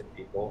emotions in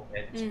people,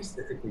 and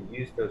specifically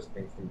use those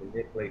things to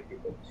manipulate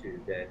people to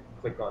then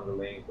click on the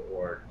link,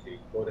 or to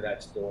go to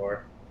that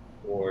store,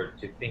 or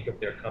to think of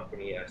their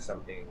company as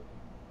something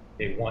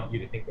they want you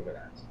to think of it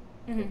as.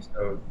 And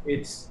so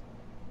it's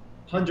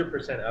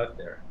 100% out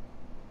there,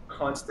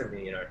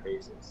 constantly in our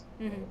faces.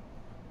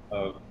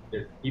 Of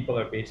people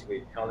are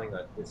basically telling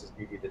us, this is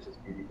beauty, this is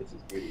beauty, this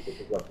is beauty, this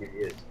is what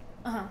beauty is.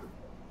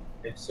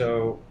 And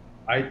so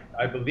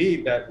I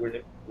believe that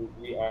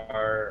we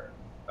are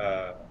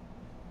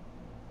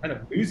kind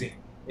of losing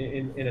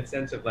in a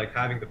sense of like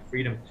having the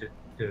freedom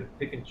to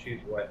pick and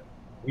choose what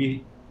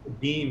we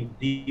deem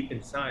deep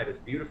inside as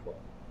beautiful.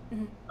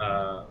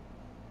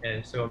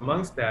 And so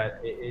amongst that,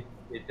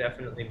 it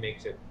definitely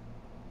makes it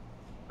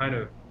kind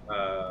of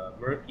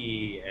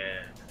murky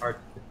and hard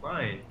to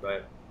define.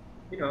 But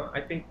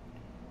I think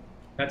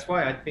that's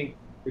why I think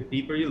the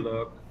deeper you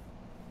look,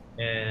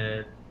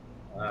 and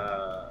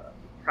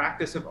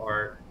practice of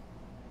art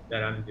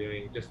that I'm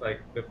doing, just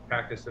like the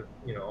practice of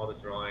all the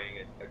drawing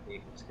and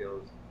technique and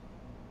skills,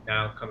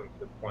 now coming to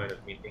the point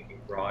of me thinking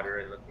broader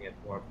and looking at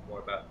more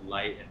about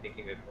light, and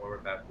thinking more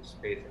about the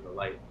space and the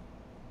light.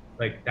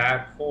 Like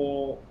that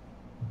whole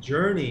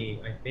journey,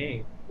 I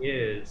think,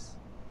 is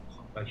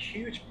a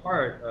huge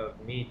part of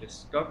me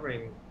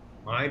discovering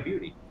my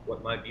beauty,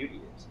 what my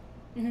beauty is.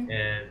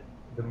 And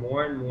the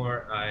more and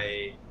more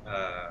I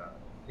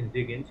can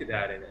dig into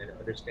that and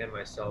understand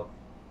myself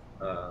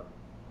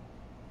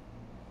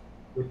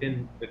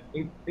within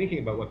thinking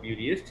about what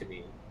beauty is to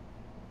me,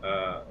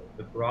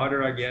 the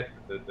broader I get,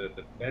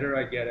 the better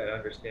I get at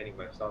understanding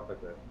myself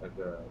as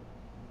a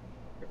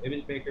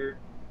image maker.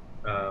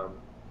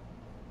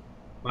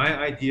 My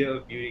idea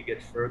of beauty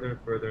gets further and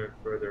further and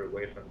further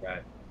away from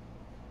that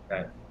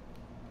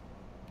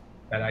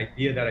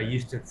idea that I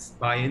used to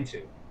buy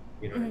into,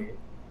 what I mean?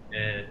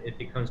 And it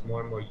becomes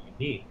more and more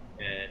unique.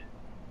 And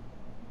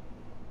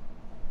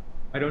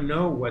I don't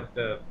know what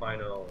the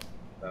final,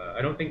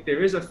 I don't think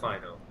there is a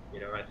final,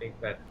 I think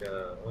that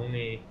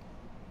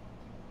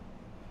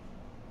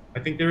I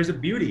think there is a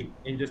beauty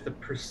in just the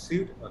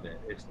pursuit of it.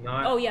 It's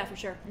not. Oh yeah, for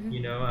sure.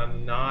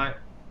 I'm not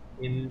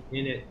in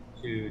it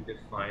to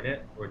define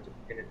it or to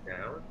pin it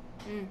down.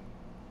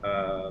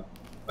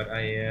 But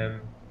I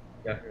am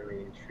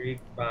definitely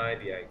intrigued by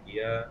the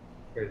idea,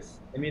 because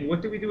I mean,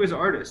 what do we do as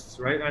artists,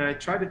 right? And I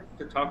try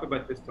to talk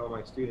about this to all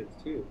my students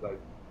too. Like,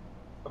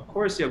 of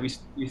course, yeah, we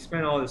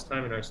spend all this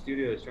time in our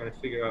studios trying to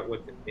figure out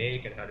what to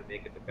make and how to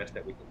make it the best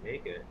that we can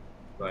make it.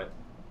 But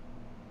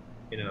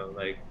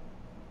like,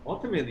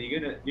 ultimately,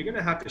 you're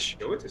gonna have to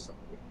show it to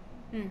somebody.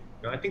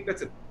 I think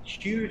that's a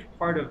huge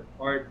part of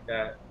art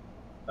that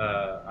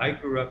I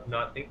grew up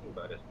not thinking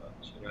about as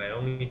much. I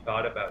only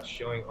thought about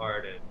showing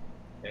art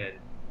and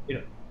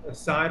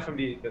aside from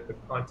the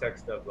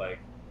context of like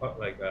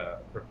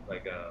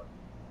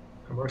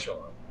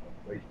commercial art,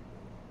 like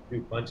do a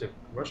bunch of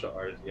commercial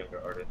art as younger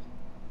artists.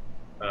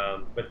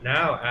 But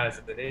now, as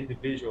an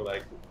individual,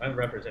 like I'm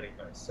representing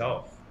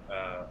myself.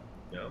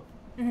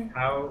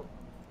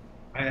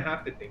 I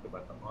have to think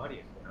about the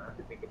audience, and I have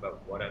to think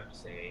about what I'm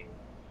saying,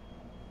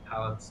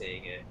 how I'm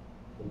saying it.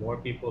 The more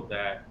people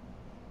that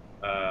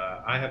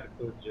I have the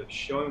privilege of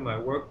showing my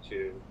work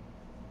to,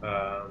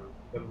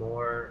 the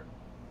more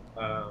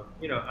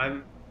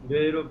I'm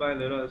little by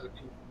little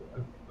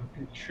I'm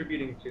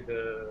contributing to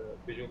the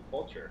visual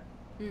culture,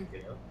 Mm.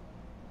 you know,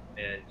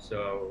 and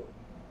so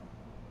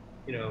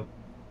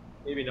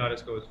maybe not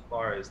as go as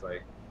far as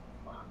like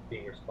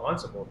being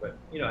responsible, but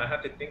I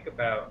have to think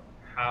about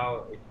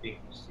how it's being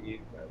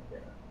perceived out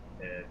there,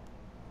 and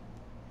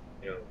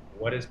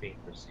what is being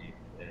perceived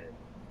and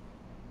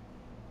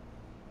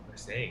what I'm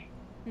saying.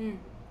 Mm.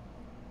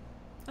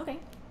 Okay.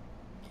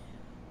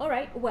 All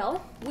right.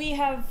 Well, we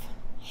have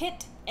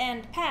hit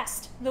and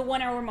passed the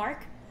 1 hour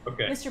mark,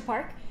 Okay. Mr.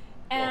 Park.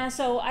 Well,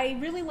 So I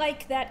really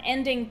like that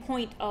ending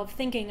point of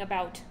thinking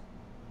about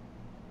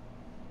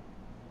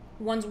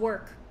one's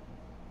work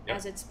yep.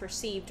 as it's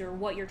perceived, or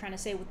what you're trying to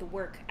say with the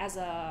work as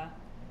a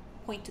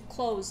point to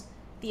close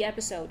the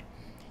episode.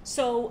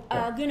 So,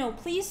 Guno,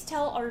 please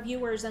tell our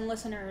viewers and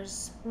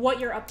listeners what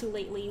you're up to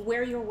lately,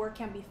 where your work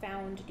can be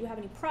found. Do you have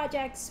any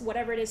projects,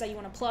 whatever it is that you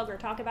want to plug or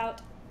talk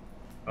about?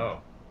 Oh.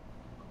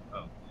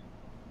 Oh.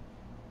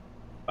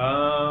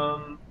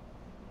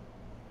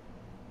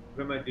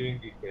 What am I doing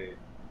these days?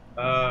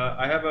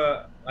 I have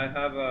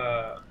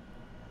a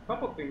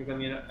couple things. I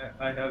mean,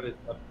 I have a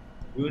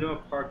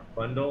Guno Park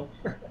bundle.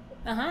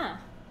 Uh-huh.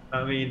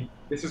 I mean,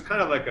 this is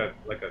kind of like a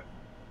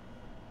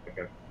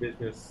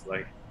business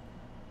like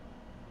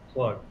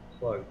plug.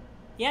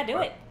 Yeah, do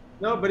it.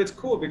 No, but it's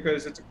cool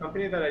because it's a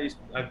company that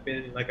I've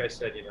been, like I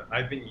said,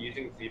 I've been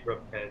using zebra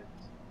pens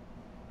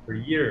for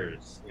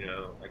years.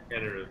 I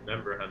can't even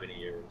remember how many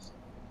years.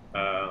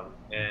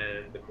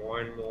 And the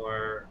more and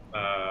more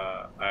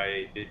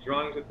I did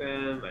drawings with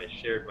them, I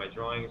shared my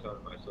drawings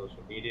on my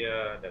social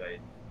media that I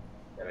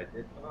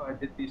did. Oh, I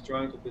did these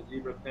drawings with the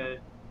zebra pen.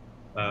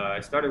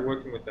 I started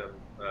working with them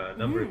a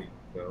number of years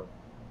ago.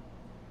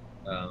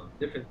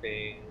 Different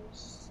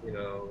things,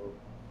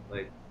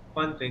 like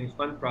fun things,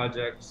 fun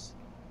projects,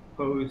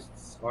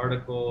 posts,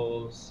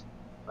 articles.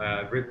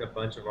 I've written a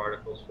bunch of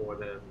articles for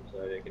them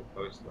so they can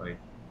post like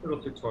little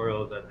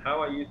tutorials on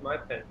how I use my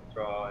pen to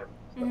draw and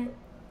stuff like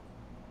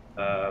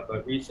that.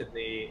 But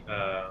recently,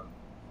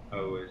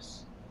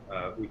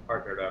 we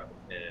partnered up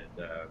and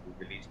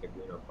we released a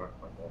Guno Park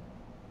bundle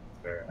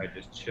where I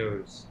just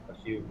chose a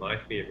few of my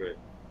favorite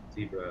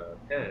zebra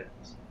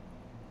pens,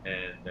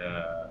 and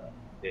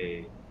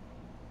they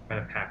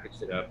kind of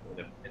packaged it up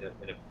in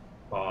a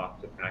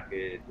box, a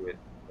package with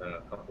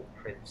a couple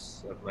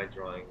prints of my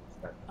drawings.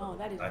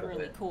 That is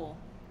really cool.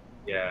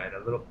 Yeah, and a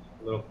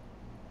little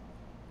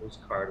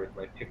postcard with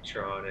my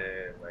picture on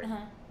it, like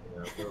a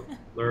little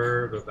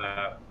blurb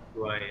about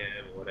who I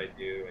am and what I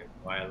do and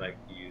why I like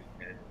to use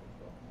pens and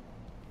stuff.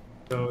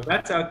 So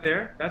that's out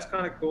there. That's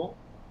kind of cool.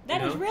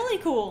 That is really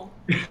cool.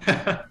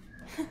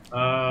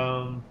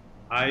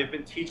 I've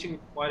been teaching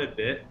quite a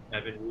bit.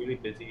 I've been really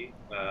busy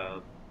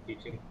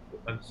teaching.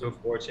 I'm so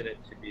fortunate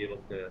to be able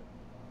to,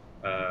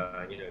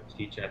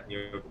 teach at New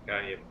York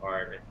Academy of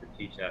Art, and to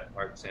teach at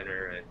Art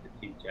Center, and to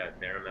teach at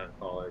Marymount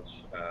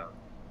College.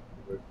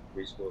 We're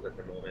 3 schools at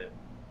the moment.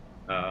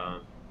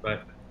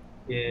 But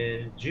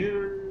in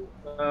June,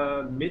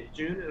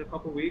 mid-June, in a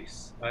couple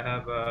weeks, I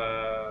have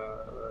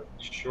a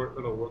short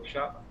little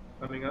workshop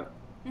coming up.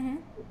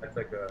 That's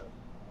like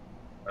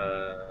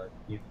a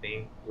new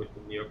thing with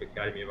the New York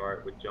Academy of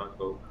Art with John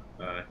Boak,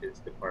 his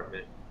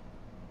department.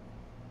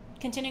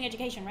 Continuing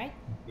education, right?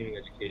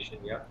 Continuing education,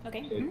 yeah.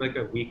 Okay. So it's like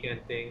a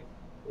weekend thing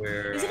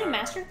where. Is it a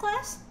master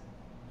class?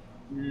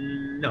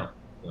 No.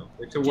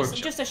 It's a workshop.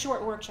 Just a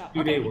short workshop.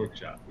 2-day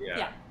workshop,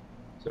 yeah.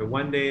 So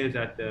one day is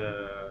at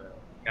the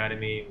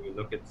academy. We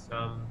look at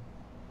some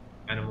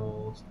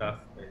animal stuff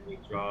and we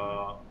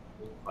draw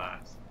in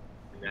class.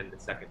 And then the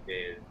second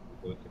day is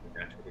we go to the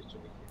Natural History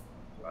Museum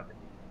and draw the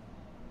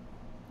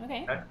museum.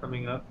 Okay. That's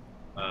coming up.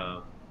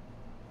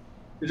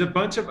 There's a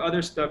bunch of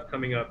other stuff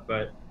coming up,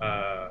 but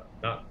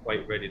not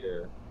quite ready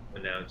to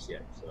announce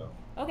yet. So.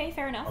 Okay,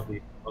 fair enough.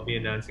 I'll be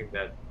announcing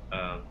that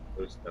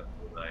those stuff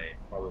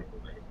probably for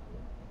my.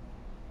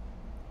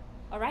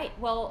 All right.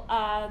 Well,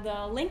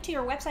 the link to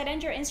your website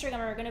and your Instagram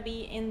are going to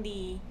be in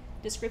the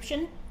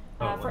description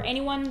for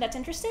anyone that's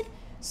interested.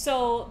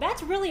 So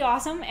that's really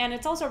awesome, and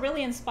it's also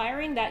really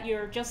inspiring that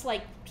you're just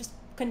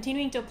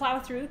continuing to plow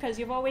through, because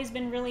you've always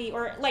been really,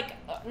 or like,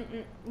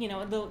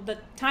 the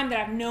time that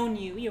I've known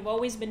you, you've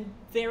always been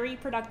very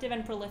productive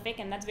and prolific,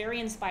 and that's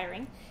very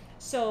inspiring.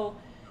 So.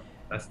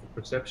 That's the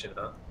perception,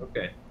 huh?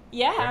 Okay.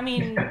 Yeah, I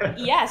mean,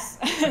 yes,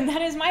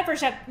 that is my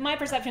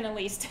perception at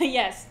least.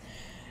 Yes.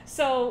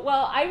 So,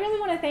 well, I really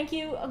want to thank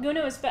you,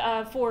 Guno,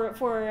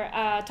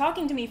 for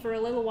talking to me for a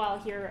little while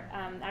here,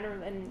 and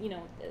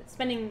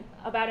spending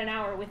about an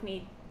hour with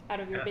me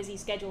out of your busy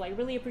schedule. I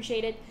really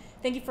appreciate it.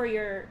 Thank you for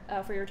your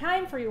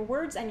time, for your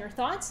words and your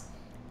thoughts.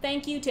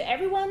 Thank you to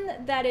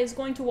everyone that is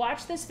going to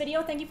watch this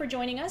video. Thank you for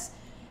joining us.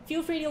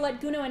 Feel free to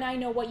let Guno and I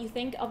know what you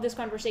think of this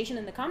conversation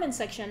in the comments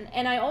section.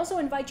 And I also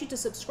invite you to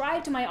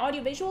subscribe to my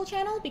audiovisual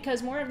channel,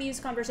 because more of these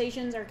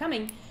conversations are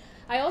coming.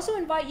 I also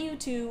invite you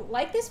to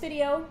like this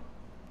video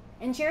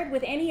and share it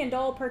with any and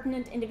all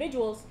pertinent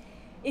individuals.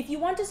 If you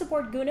want to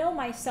support Guno,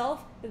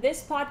 myself,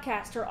 this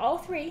podcast, or all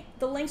three,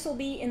 the links will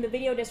be in the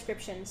video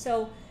description.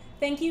 So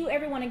thank you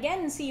everyone again,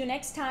 and see you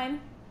next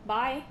time.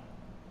 Bye.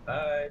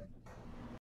 Bye.